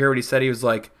week, did you hear what he said?" He was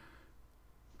like,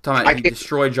 he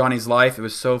destroyed Johnny's life. It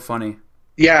was so funny.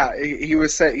 Yeah, he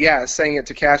was saying it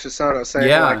to Cassius Ohno, saying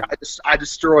like, I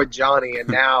destroyed Johnny, and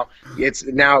now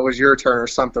it was your turn or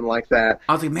something like that.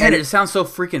 I was like, man, it sounds so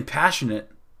freaking passionate.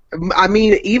 I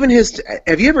mean, even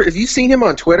have you seen him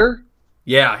on Twitter?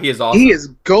 Yeah, he is awesome. He is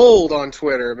gold on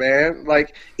Twitter, man.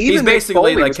 Like, even he's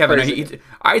basically like Kevin. Crazy.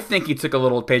 I think he took a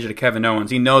little page of Kevin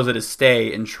Owens. He knows how to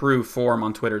stay in true form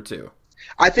on Twitter too.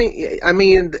 I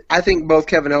think both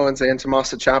Kevin Owens and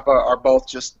Tommaso Ciampa are both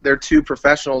they're two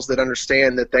professionals that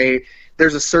understand that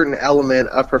there's a certain element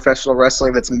of professional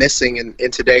wrestling that's missing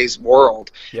in today's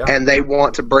world, and they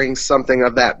want to bring something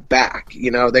of that back.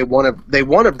 They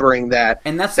want to bring that,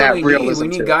 and that's what we need. We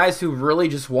need guys who really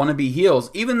just want to be heels.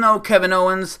 Even though Kevin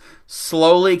Owens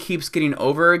slowly keeps getting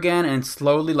over again and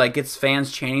slowly gets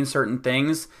fans chanting certain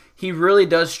things, he really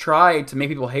does try to make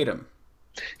people hate him.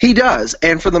 He does,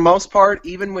 and for the most part,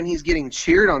 even when he's getting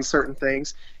cheered on certain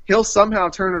things, he'll somehow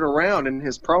turn it around in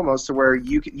his promos to where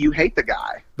you hate the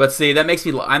guy. But see, that makes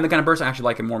me. I'm the kind of person I actually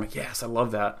like him more. I'm like, yes, I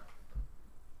love that.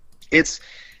 It's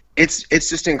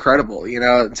just incredible,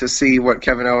 to see what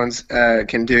Kevin Owens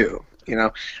can do.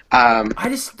 I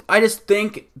just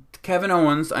think Kevin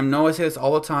Owens, I know I say this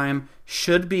all the time,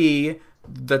 should be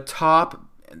the top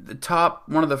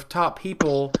one of the top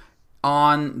people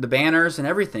on the banners and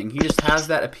everything. He just has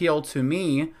that appeal to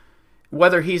me.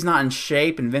 Whether he's not in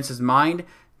shape in Vince's mind,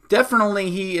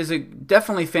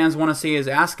 definitely fans want to see his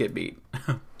ass get beat.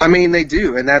 I mean, they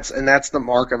do, and that's the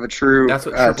mark of a true That's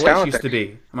what Triple H used there. to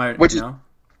be.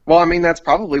 Well, I mean, that's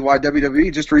probably why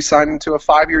WWE just re-signed him to a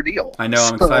 5-year deal. I know,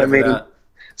 I'm excited for that.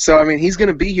 So, I mean, he's going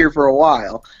to be here for a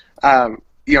while.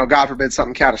 God forbid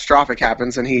something catastrophic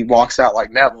happens and he walks out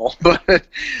like Neville. But,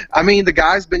 I mean, the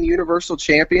guy's been Universal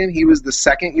Champion. He was the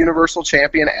second Universal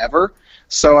Champion ever.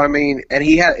 So, I mean, and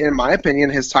he had, in my opinion,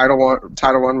 his title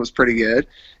one was pretty good.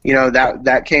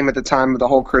 That came at the time of the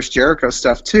whole Chris Jericho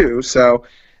stuff, too. So,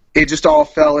 it just all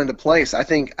fell into place. I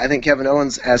think Kevin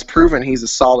Owens has proven he's a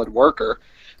solid worker.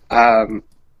 I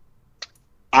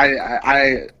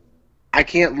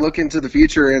can't look into the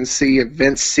future and see if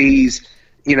Vince sees,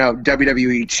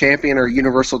 WWE champion or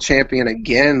Universal champion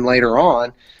again later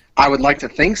on. I would like to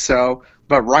think so,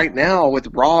 but right now with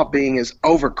Raw being as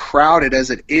overcrowded as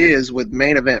it is with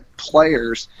main event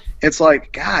players, it's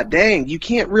like, God dang, you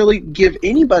can't really give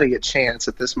anybody a chance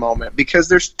at this moment because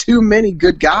there's too many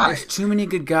good guys. There's too many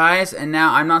good guys, and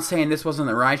now I'm not saying this wasn't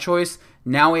the right choice.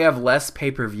 Now we have less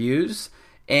pay-per-views,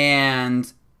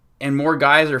 and more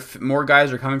guys are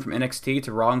coming from NXT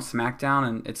to Raw and SmackDown,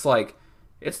 and it's like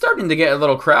it's starting to get a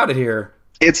little crowded here.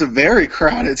 It's a very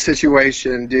crowded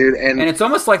situation, dude, and it's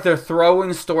almost like they're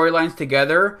throwing storylines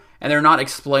together and they're not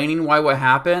explaining what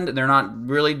happened. They're not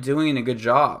really doing a good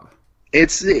job.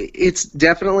 It's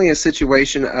definitely a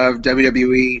situation of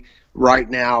WWE right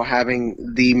now having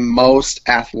the most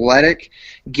athletic,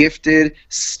 gifted,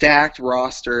 stacked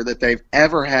roster that they've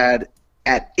ever had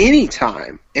at any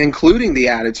time, including the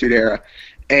Attitude Era,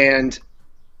 and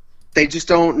they just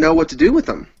don't know what to do with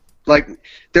them. Like,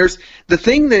 there's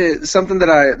something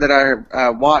that I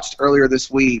watched earlier this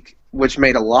week, which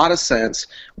made a lot of sense,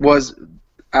 was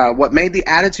what made the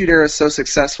Attitude Era so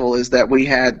successful is that we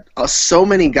had so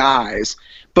many guys,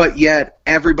 but yet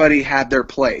everybody had their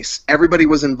place. Everybody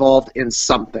was involved in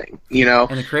something,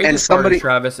 And the craziest part of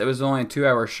Travis, it was only a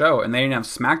 2-hour show, and they didn't have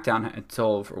SmackDown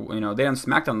until, they didn't have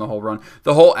SmackDown the whole run.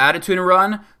 The whole Attitude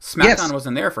run, SmackDown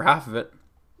wasn't there for half of it.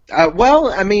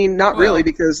 Well, I mean, not really,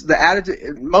 because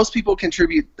most people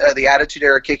contribute the Attitude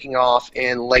Era kicking off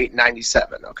in late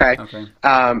 '97. Okay.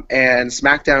 And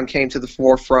SmackDown came to the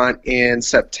forefront in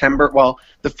September. Well,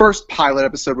 the first pilot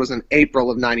episode was in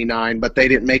April of '99, but they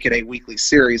didn't make it a weekly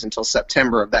series until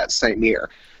September of that same year.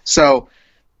 So,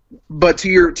 but to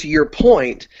your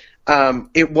point,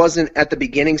 it wasn't at the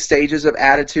beginning stages of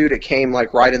Attitude. It came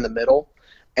like right in the middle,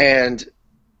 and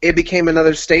it became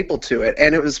another staple to it,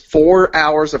 and it was 4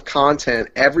 hours of content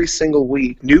every single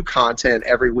week, new content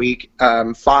every week.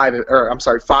 5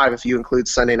 if you include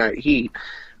Sunday Night Heat.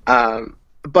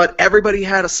 But everybody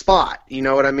had a spot. You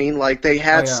know what I mean? Like they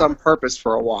had some purpose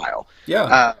for a while.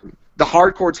 Yeah. The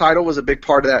hardcore title was a big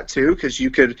part of that too, because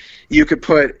you could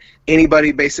put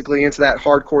anybody basically into that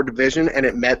hardcore division, and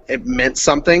it meant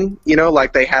something.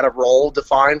 Like they had a role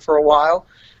defined for a while.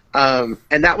 And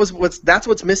that's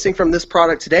what's missing from this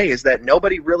product today is that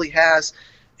nobody really has,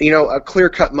 a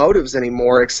clear-cut motives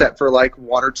anymore except for like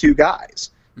one or two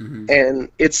guys. Mm-hmm. And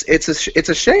it's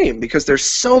a shame because there's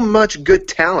so much good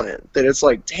talent that it's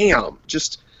like, damn,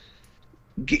 just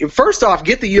first off,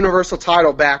 get the Universal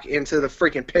title back into the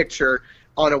freaking picture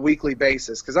on a weekly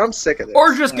basis because I'm sick of this.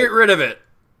 Or just get rid of it.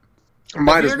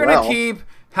 Might as well. If you're going to keep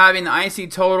having the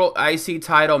IC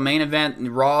title, main event, and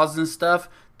Raws and stuff,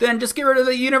 then just get rid of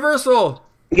the Universal.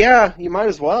 Yeah, you might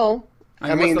as well.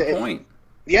 I mean, what's the point?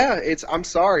 Yeah, I'm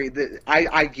sorry.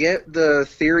 I get the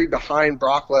theory behind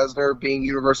Brock Lesnar being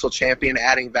Universal Champion,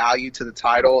 adding value to the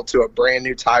title, to a brand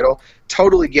new title.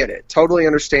 Totally get it. Totally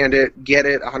understand it. Get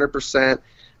it 100%.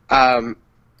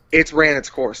 It's ran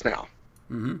its course now.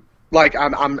 Mm-hmm. Like,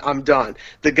 I'm done.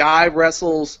 The guy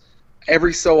wrestles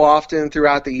every so often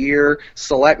throughout the year,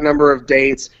 select number of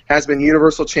dates, has been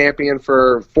Universal Champion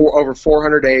for over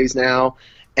 400 days now,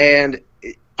 and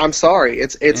I'm sorry,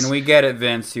 it's. And we get it,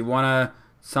 Vince. You want to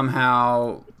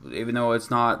somehow, even though it's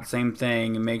not the same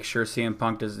thing, make sure CM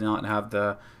Punk does not have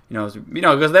the,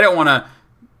 because they don't want to.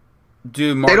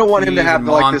 do they don't want him to have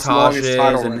like this longest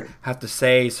title and reign. have to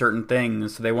say certain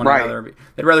things. So they want Right.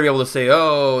 they'd rather be able to say,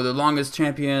 "Oh, the longest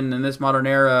champion in this modern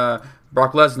era,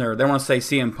 Brock Lesnar." They want to say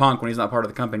CM Punk when he's not part of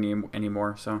the company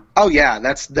anymore. So. Oh yeah,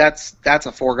 that's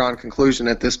a foregone conclusion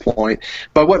at this point.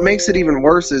 But what makes it even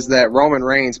worse is that Roman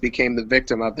Reigns became the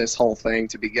victim of this whole thing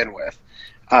to begin with.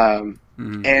 And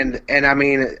I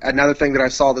mean, another thing that I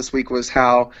saw this week was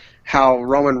how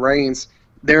Roman Reigns.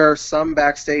 There are some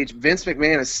backstage. Vince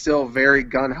McMahon is still very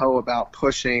gun ho about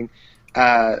pushing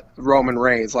Roman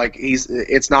Reigns. Like he's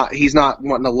not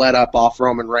wanting to let up off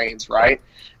Roman Reigns, right?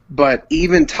 But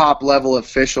even top level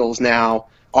officials now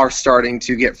are starting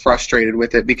to get frustrated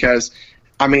with it because,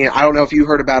 I mean, I don't know if you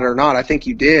heard about it or not. I think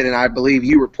you did, and I believe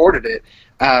you reported it.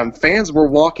 Fans were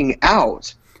walking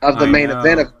out of the main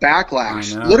event of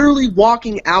Backlash, literally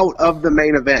walking out of the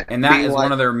main event, and that is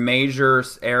one of their major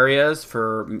areas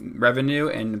for revenue.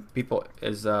 And people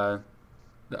is the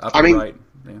upper right.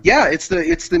 Yeah, it's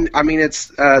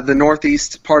the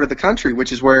northeast part of the country,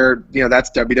 which is where that's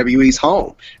WWE's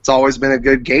home. It's always been a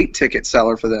good gate ticket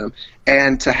seller for them,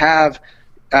 and to have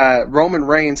Roman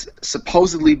Reigns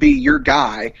supposedly be your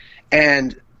guy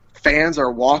and fans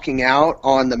are walking out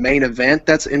on the main event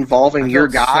that's involving your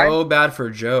guy. So bad for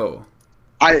Joe.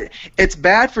 It's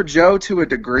bad for Joe to a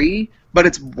degree, but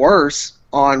it's worse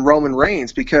on Roman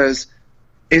Reigns because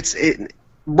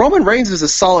Roman Reigns is a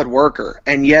solid worker,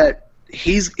 and yet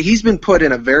he's been put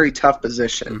in a very tough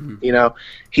position.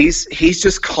 He's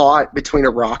just caught between a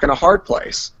rock and a hard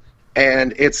place,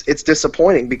 and it's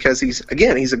disappointing because he's a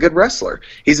good wrestler.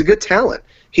 He's a good talent.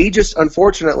 He just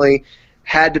unfortunately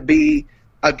had to be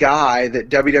a guy that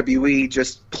WWE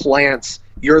just plants,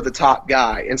 you're the top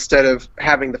guy, instead of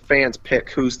having the fans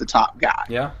pick who's the top guy.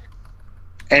 Yeah.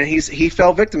 And he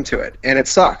fell victim to it, and it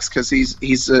sucks because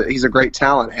he's a great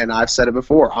talent, and I've said it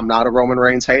before, I'm not a Roman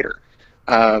Reigns hater.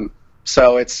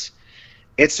 So it's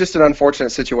just an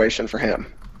unfortunate situation for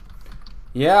him.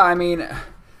 Yeah, I mean,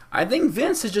 I think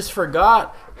Vince has just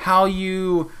forgot how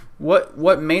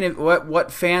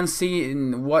what fans see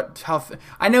and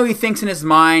I know he thinks in his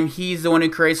mind he's the one who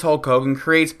creates Hulk Hogan,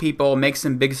 creates people, makes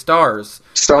them big stars.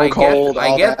 Stone Cold.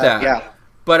 I get that. Yeah.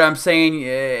 But I'm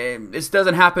saying this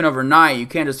doesn't happen overnight. You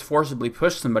can't just forcibly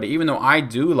push somebody. Even though I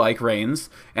do like Reigns,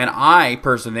 and I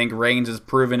personally think Reigns has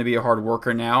proven to be a hard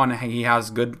worker now, and he has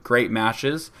great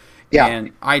matches. Yeah.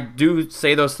 And I do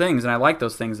say those things, and I like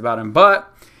those things about him. But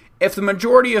if the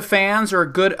majority of fans or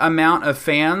a good amount of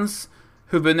fans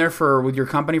who've been there with your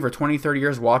company for 20, 30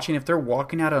 years watching, if they're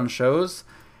walking out on shows,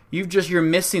 you're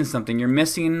missing something. You're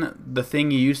missing the thing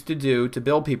you used to do to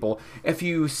build people. If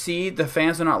you see the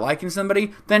fans are not liking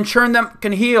somebody, then churn them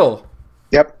can heal.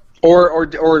 Yep. Or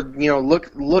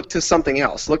look to something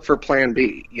else. Look for plan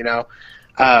B,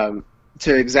 to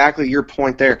exactly your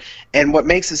point there. And what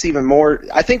makes this even more,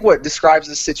 I think what describes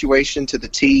this situation to the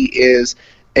T is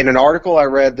in an article I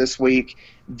read this week,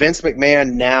 Vince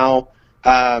McMahon now,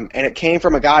 and it came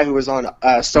from a guy who was on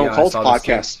Stone Cold's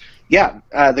podcast. Yeah,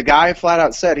 the guy flat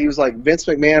out said, he was like, Vince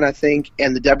McMahon, I think,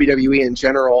 and the WWE in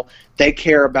general, they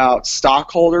care about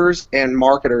stockholders and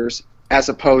marketers as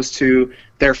opposed to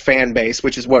their fan base,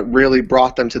 which is what really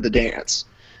brought them to the dance.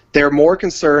 They're more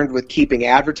concerned with keeping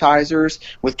advertisers,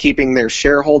 with keeping their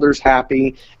shareholders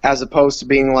happy, as opposed to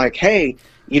being like, hey,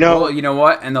 Well, you know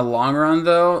what? In the long run,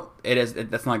 though,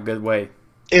 that's not a good way.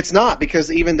 It's not,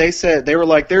 because even they were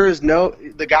like,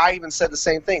 the guy even said the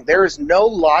same thing. There is no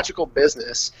logical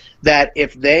business that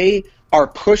if they are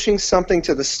pushing something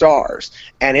to the stars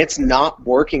and it's not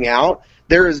working out,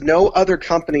 there is no other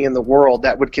company in the world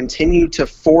that would continue to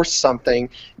force something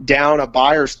down a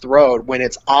buyer's throat when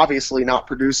it's obviously not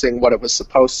producing what it was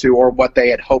supposed to or what they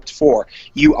had hoped for.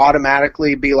 You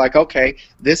automatically be like, okay,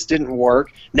 this didn't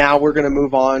work. Now we're going to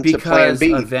move on to plan B.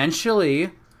 Because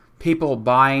eventually people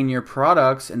buying your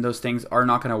products and those things are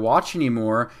not going to watch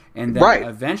anymore, and then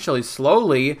eventually,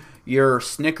 slowly, your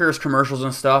Snickers commercials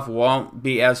and stuff won't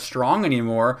be as strong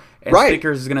anymore, and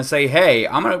Snickers is going to say, hey,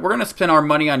 we're going to spend our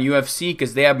money on UFC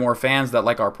because they have more fans that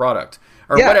like our product,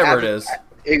 or whatever it is.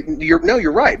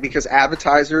 You're right, because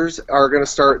advertisers are going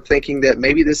to start thinking that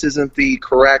maybe this isn't the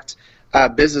correct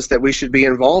business that we should be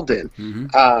involved in.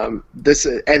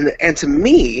 Mm-hmm. And to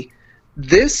me,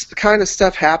 this kind of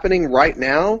stuff happening right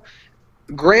now,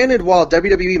 granted, while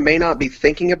WWE may not be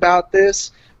thinking about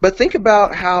this, but think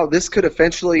about how this could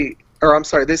potentially, I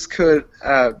said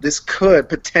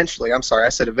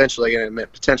eventually and I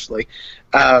meant potentially,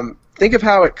 think of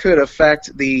how it could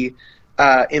affect the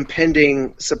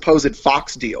impending supposed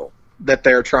Fox deal that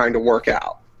they're trying to work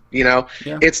out. Yeah.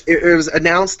 It was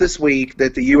announced this week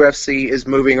that the UFC is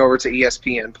moving over to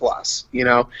ESPN Plus.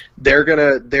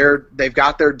 They've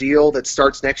got their deal that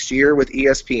starts next year with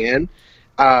ESPN,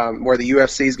 where the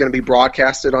UFC is going to be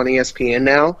broadcasted on ESPN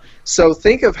now. So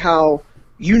think of how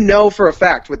for a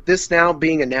fact with this now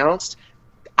being announced,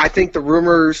 I think the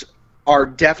rumors are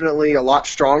definitely a lot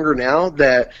stronger now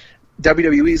that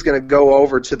WWE is going to go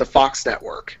over to the Fox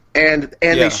network. And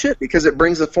they should, because it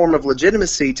brings a form of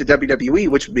legitimacy to WWE,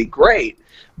 which would be great.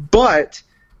 But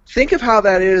think of how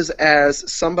that is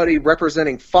as somebody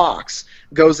representing Fox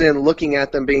goes in looking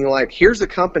at them being like, here's a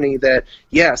company that,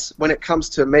 yes, when it comes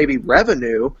to maybe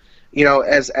revenue,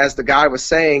 as the guy was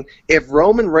saying, if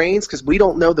Roman Reigns, because we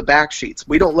don't know the back sheets,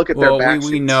 we don't look at their back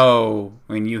sheets. We know,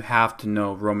 you have to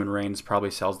know Roman Reigns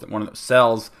probably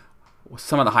sells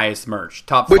some of the highest merch,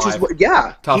 top five.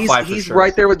 Top five. He's sure.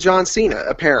 Right there with John Cena,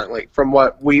 apparently, from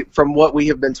what we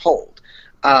have been told.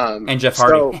 And Jeff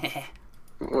Hardy.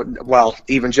 Well,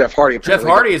 even Jeff Hardy. Jeff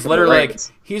Hardy is literally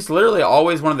he's literally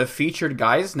always one of the featured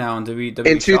guys now in WWE.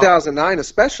 In 2009,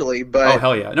 especially. But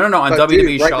hell yeah, no, on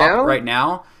WWE Shop right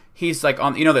now. He's like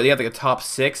on, they have like a top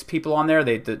 6 people on there.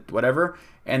 They did whatever,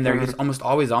 and he's almost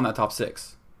always on that top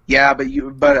 6. Yeah,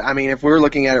 but I mean, if we're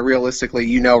looking at it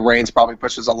realistically, Reigns probably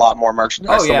pushes a lot more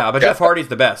merchandise. Oh yeah, but Jeff Hardy's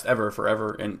the best ever,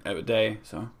 forever, in a day.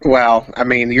 So. Well, I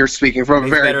mean, you're speaking from a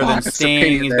very better than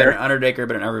Sting. He's better than Undertaker,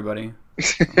 better than everybody.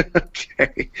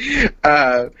 Okay.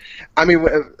 I mean,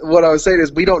 what I was saying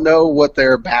is we don't know what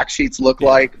their back sheets look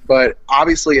like, but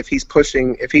obviously if he's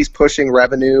pushing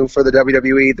revenue for the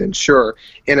WWE, then sure,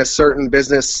 in a certain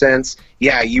business sense,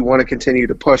 you want to continue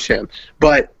to push him.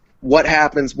 But what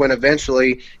happens when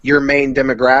eventually your main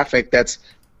demographic, that's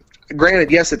granted,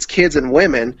 yes, it's kids and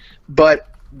women, but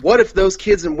what if those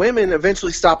kids and women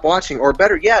eventually stop watching? Or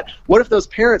better yet, what if those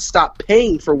parents stop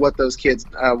paying for what those kids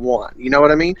want? You know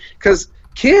what I mean? Because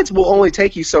kids will only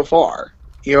take you so far.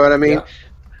 You know what I mean? Yeah.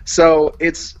 So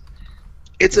it's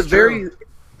a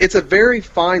very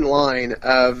fine line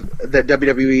that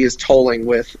WWE is tolling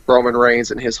with Roman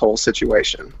Reigns and his whole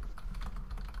situation.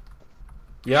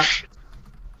 Yeah.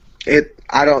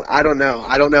 I don't know.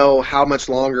 I don't know how much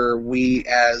longer we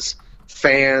as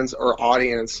fans or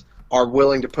audience are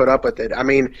willing to put up with it. I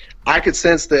mean, I could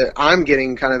sense that I'm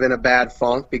getting kind of in a bad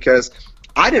funk because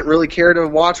I didn't really care to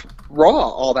watch Raw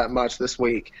all that much this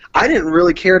week. I didn't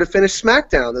really care to finish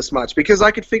SmackDown this much because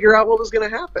I could figure out what was going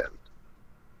to happen.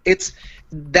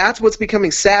 That's what's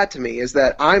becoming sad to me, is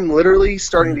that I'm literally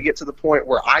starting to get to the point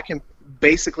where I can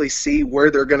basically see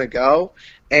where they're going to go,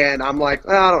 and I'm like,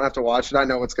 I don't have to watch it. I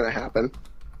know what's going to happen.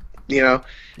 Yeah.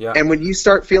 And when you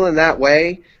start feeling that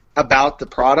way about the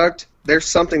product, there's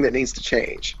something that needs to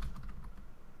change.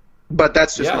 But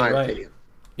that's just my opinion.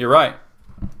 You're right.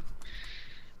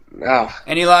 Oh.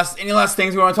 Any last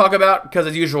things we want to talk about? Because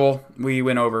as usual, we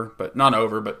went over, but not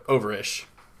over, but over-ish.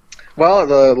 Well,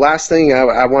 the last thing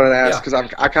I wanted to ask, because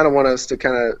I kind of want us to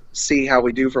kind of see how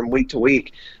we do from week to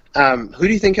week. Who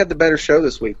do you think had the better show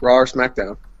this week, Raw or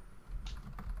SmackDown?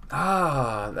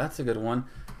 That's a good one.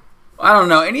 I don't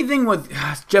know. Anything with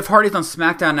Jeff Hardy's on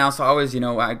SmackDown now, so I always,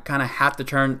 I kind of have to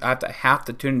tune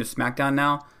into SmackDown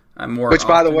now. Which,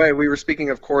 by the way, we were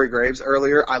speaking of Corey Graves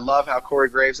earlier. I love how Corey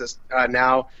Graves has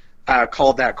now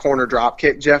called that corner drop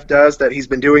kick Jeff does that he's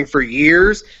been doing for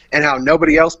years, and how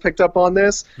nobody else picked up on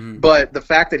this. But the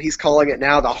fact that he's calling it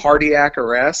now the Hardiac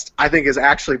arrest, I think is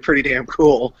actually pretty damn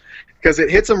cool, because it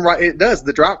hits him right. It does.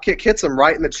 The drop kick hits him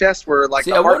right in the chest where like.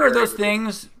 See, what are those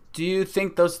things? Do you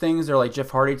think those things are like Jeff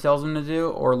Hardy tells him to do,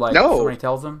 or like somebody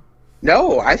tells him?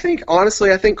 No, I think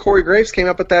Corey Graves came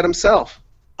up with that himself.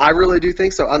 I really do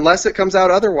think so. Unless it comes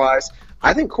out otherwise,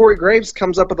 I think Corey Graves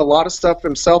comes up with a lot of stuff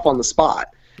himself on the spot.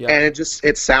 Yeah. And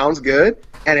it sounds good,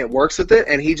 and it works with it,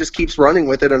 and he just keeps running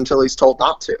with it until he's told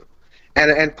not to.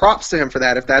 And props to him for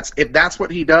that. If that's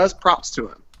what he does, props to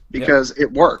him, because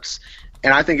it works.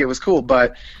 And I think it was cool.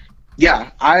 But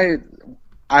yeah, I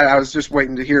was just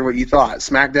waiting to hear what you thought.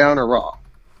 SmackDown or Raw?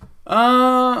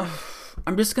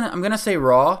 I'm gonna say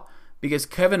Raw, because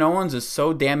Kevin Owens is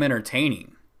so damn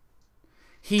entertaining.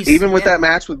 Even with that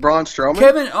match with Braun Strowman?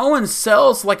 Kevin Owens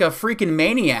sells like a freaking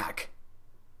maniac.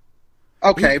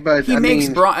 Okay, but he makes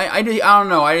Braun. I don't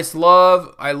know. I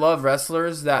love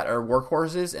wrestlers that are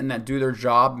workhorses and that do their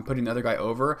job and putting the other guy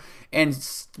over. And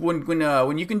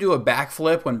when you can do a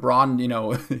backflip when Braun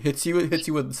hits you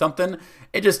with something,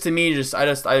 it just, to me,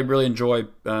 I really enjoy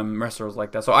wrestlers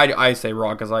like that. So I say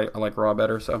Raw because I like Raw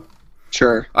better. So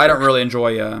sure, I don't really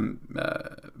enjoy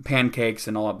pancakes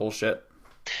and all that bullshit.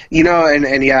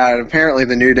 And yeah, apparently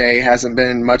the New Day hasn't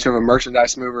been much of a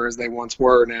merchandise mover as they once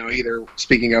were now either,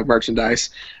 speaking of merchandise.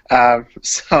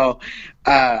 So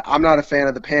I'm not a fan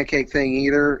of the pancake thing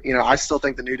either. I still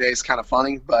think the New Day is kind of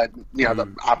funny, but,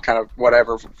 I'm kind of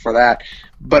whatever for that.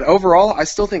 But overall, I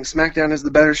still think SmackDown is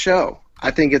the better show.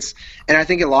 I think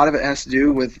a lot of it has to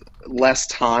do with less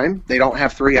time. They don't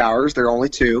have 3 hours. They're only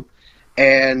 2.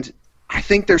 And I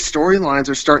think their storylines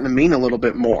are starting to mean a little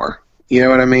bit more. You know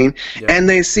what I mean? Yeah. And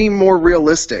they seem more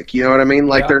realistic. You know what I mean?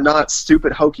 Like, they're not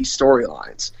stupid, hokey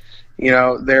storylines.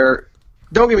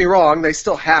 Don't get me wrong, they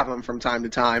still have them from time to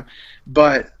time,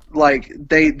 but like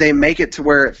they make it to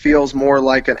where it feels more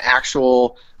like an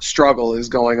actual struggle is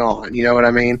going on. You know what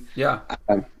I mean? Yeah.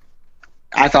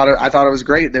 I thought it was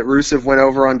great that Rusev went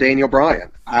over on Daniel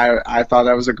Bryan. I thought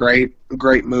that was a great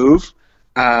move.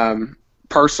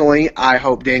 Personally, I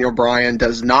hope Daniel Bryan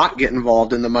does not get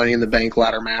involved in the Money in the Bank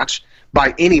ladder match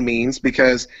by any means,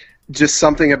 because just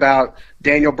something about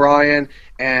Daniel Bryan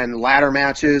and ladder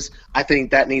matches, I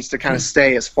think that needs to kind of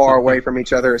stay as far away from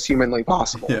each other as humanly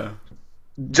possible. Yeah.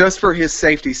 Just for his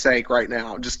safety's sake right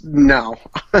now. Just no.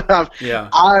 Yeah.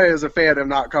 I, as a fan, am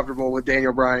not comfortable with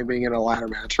Daniel Bryan being in a ladder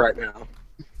match right now.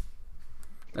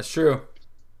 That's true.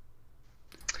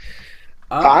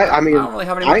 I don't really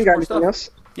have any I ain't got more anything else.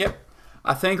 Yep.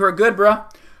 I think we're good, bro.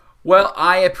 Well,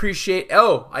 I appreciate...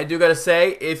 Oh, I do got to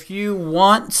say, if you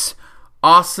want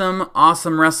awesome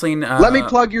wrestling... let me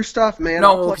plug your stuff, man.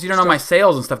 No, because you don't know my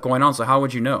sales and stuff going on, so how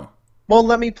would you know? Well,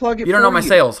 let me plug it. You don't know my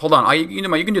sales. Hold on. You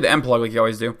can do the M plug like you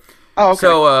always do. Oh, okay.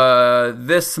 So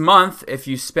this month, if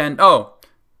you spend... Oh,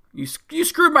 you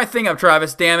screwed my thing up,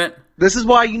 Travis. Damn it. This is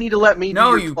why you need to let me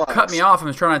No, do your you plugs. cut me off. I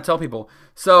was trying to tell people.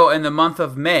 So in the month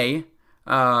of May,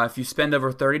 if you spend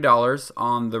over $30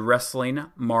 on the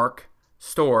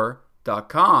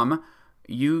WrestlingMarkStore.com,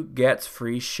 you get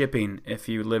free shipping if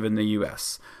you live in the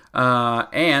U.S.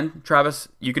 And, Travis,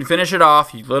 you can finish it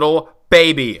off, you little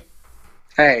baby.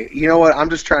 Hey, you know what? I'm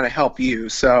just trying to help you,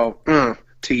 so to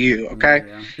you, okay?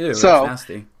 Yeah. Ew, so, that's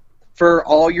nasty. For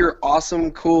all your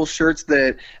awesome, cool shirts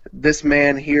that this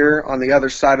man here on the other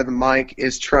side of the mic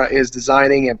is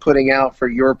designing and putting out for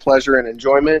your pleasure and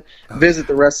enjoyment, visit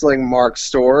the Wrestling Mark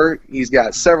store. He's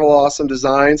got several awesome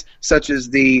designs, such as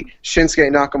the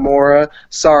Shinsuke Nakamura,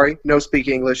 sorry, no speak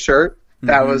English shirt.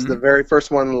 That was the very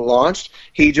first one launched.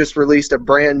 He just released a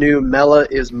brand new Mela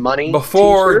is Money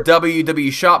Before t-shirt.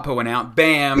 WWE Shop put one out.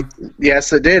 Bam.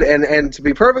 Yes, it did. And to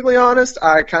be perfectly honest,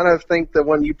 I kind of think the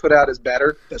one you put out is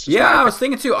better. Yeah, I was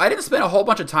thinking too. I didn't spend a whole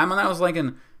bunch of time on that. I was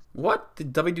thinking, what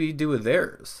did WWE do with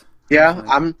theirs?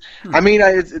 Yeah,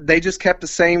 they just kept the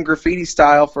same graffiti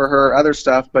style for her other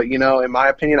stuff, but, in my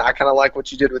opinion, I kind of like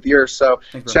what you did with yours. So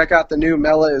check out the new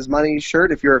Mela is Money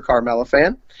shirt if you're a Carmella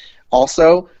fan.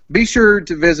 Also, be sure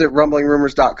to visit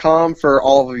rumblingrumors.com for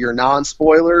all of your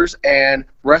non-spoilers and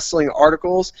wrestling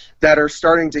articles that are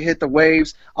starting to hit the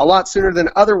waves a lot sooner than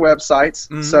other websites.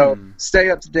 So stay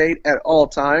up to date at all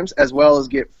times, as well as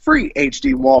get free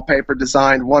HD wallpaper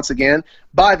designed once again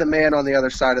by the man on the other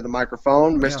side of the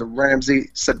microphone, Mr. Ramsey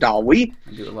Sadawi.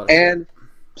 And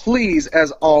please,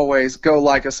 as always, go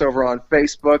like us over on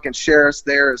Facebook and share us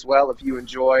there as well if you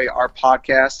enjoy our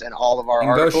podcast and all of our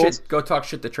articles. Go talk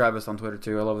shit to Travis on Twitter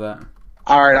too. I love that.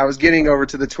 All right, I was getting over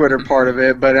to the Twitter part of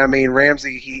it, but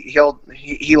Ramsey,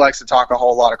 he likes to talk a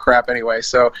whole lot of crap anyway,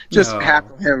 so just hack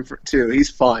him too. He's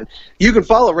fun. You can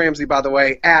follow Ramsey, by the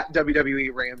way, at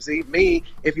WWE Ramsey. Me,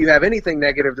 if you have anything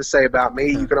negative to say about me,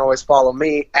 you can always follow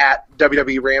me at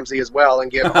WWE Ramsey as well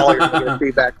and give all your negative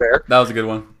feedback there. That was a good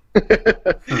one.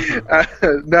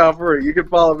 No, for real. You can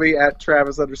follow me at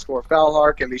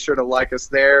Travis_Foulhark and be sure to like us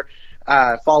there.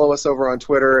 Follow us over on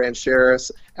Twitter and share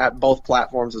us at both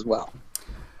platforms as well.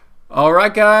 All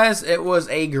right, guys. It was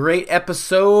a great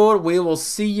episode. We will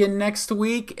see you next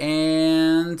week.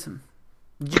 And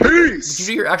Peace! Did you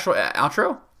do your actual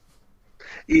outro?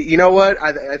 You know what?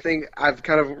 I think I've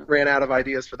kind of ran out of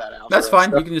ideas for that outro. That's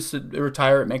fine. So. You can just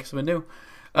retire it, make something new.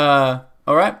 All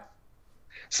right.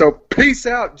 So peace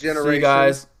out, generation. See you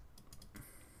guys.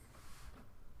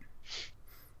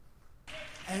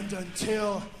 And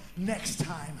until next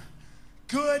time,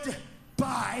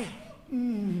 goodbye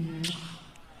and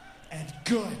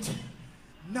good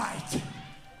night.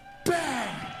 Bang!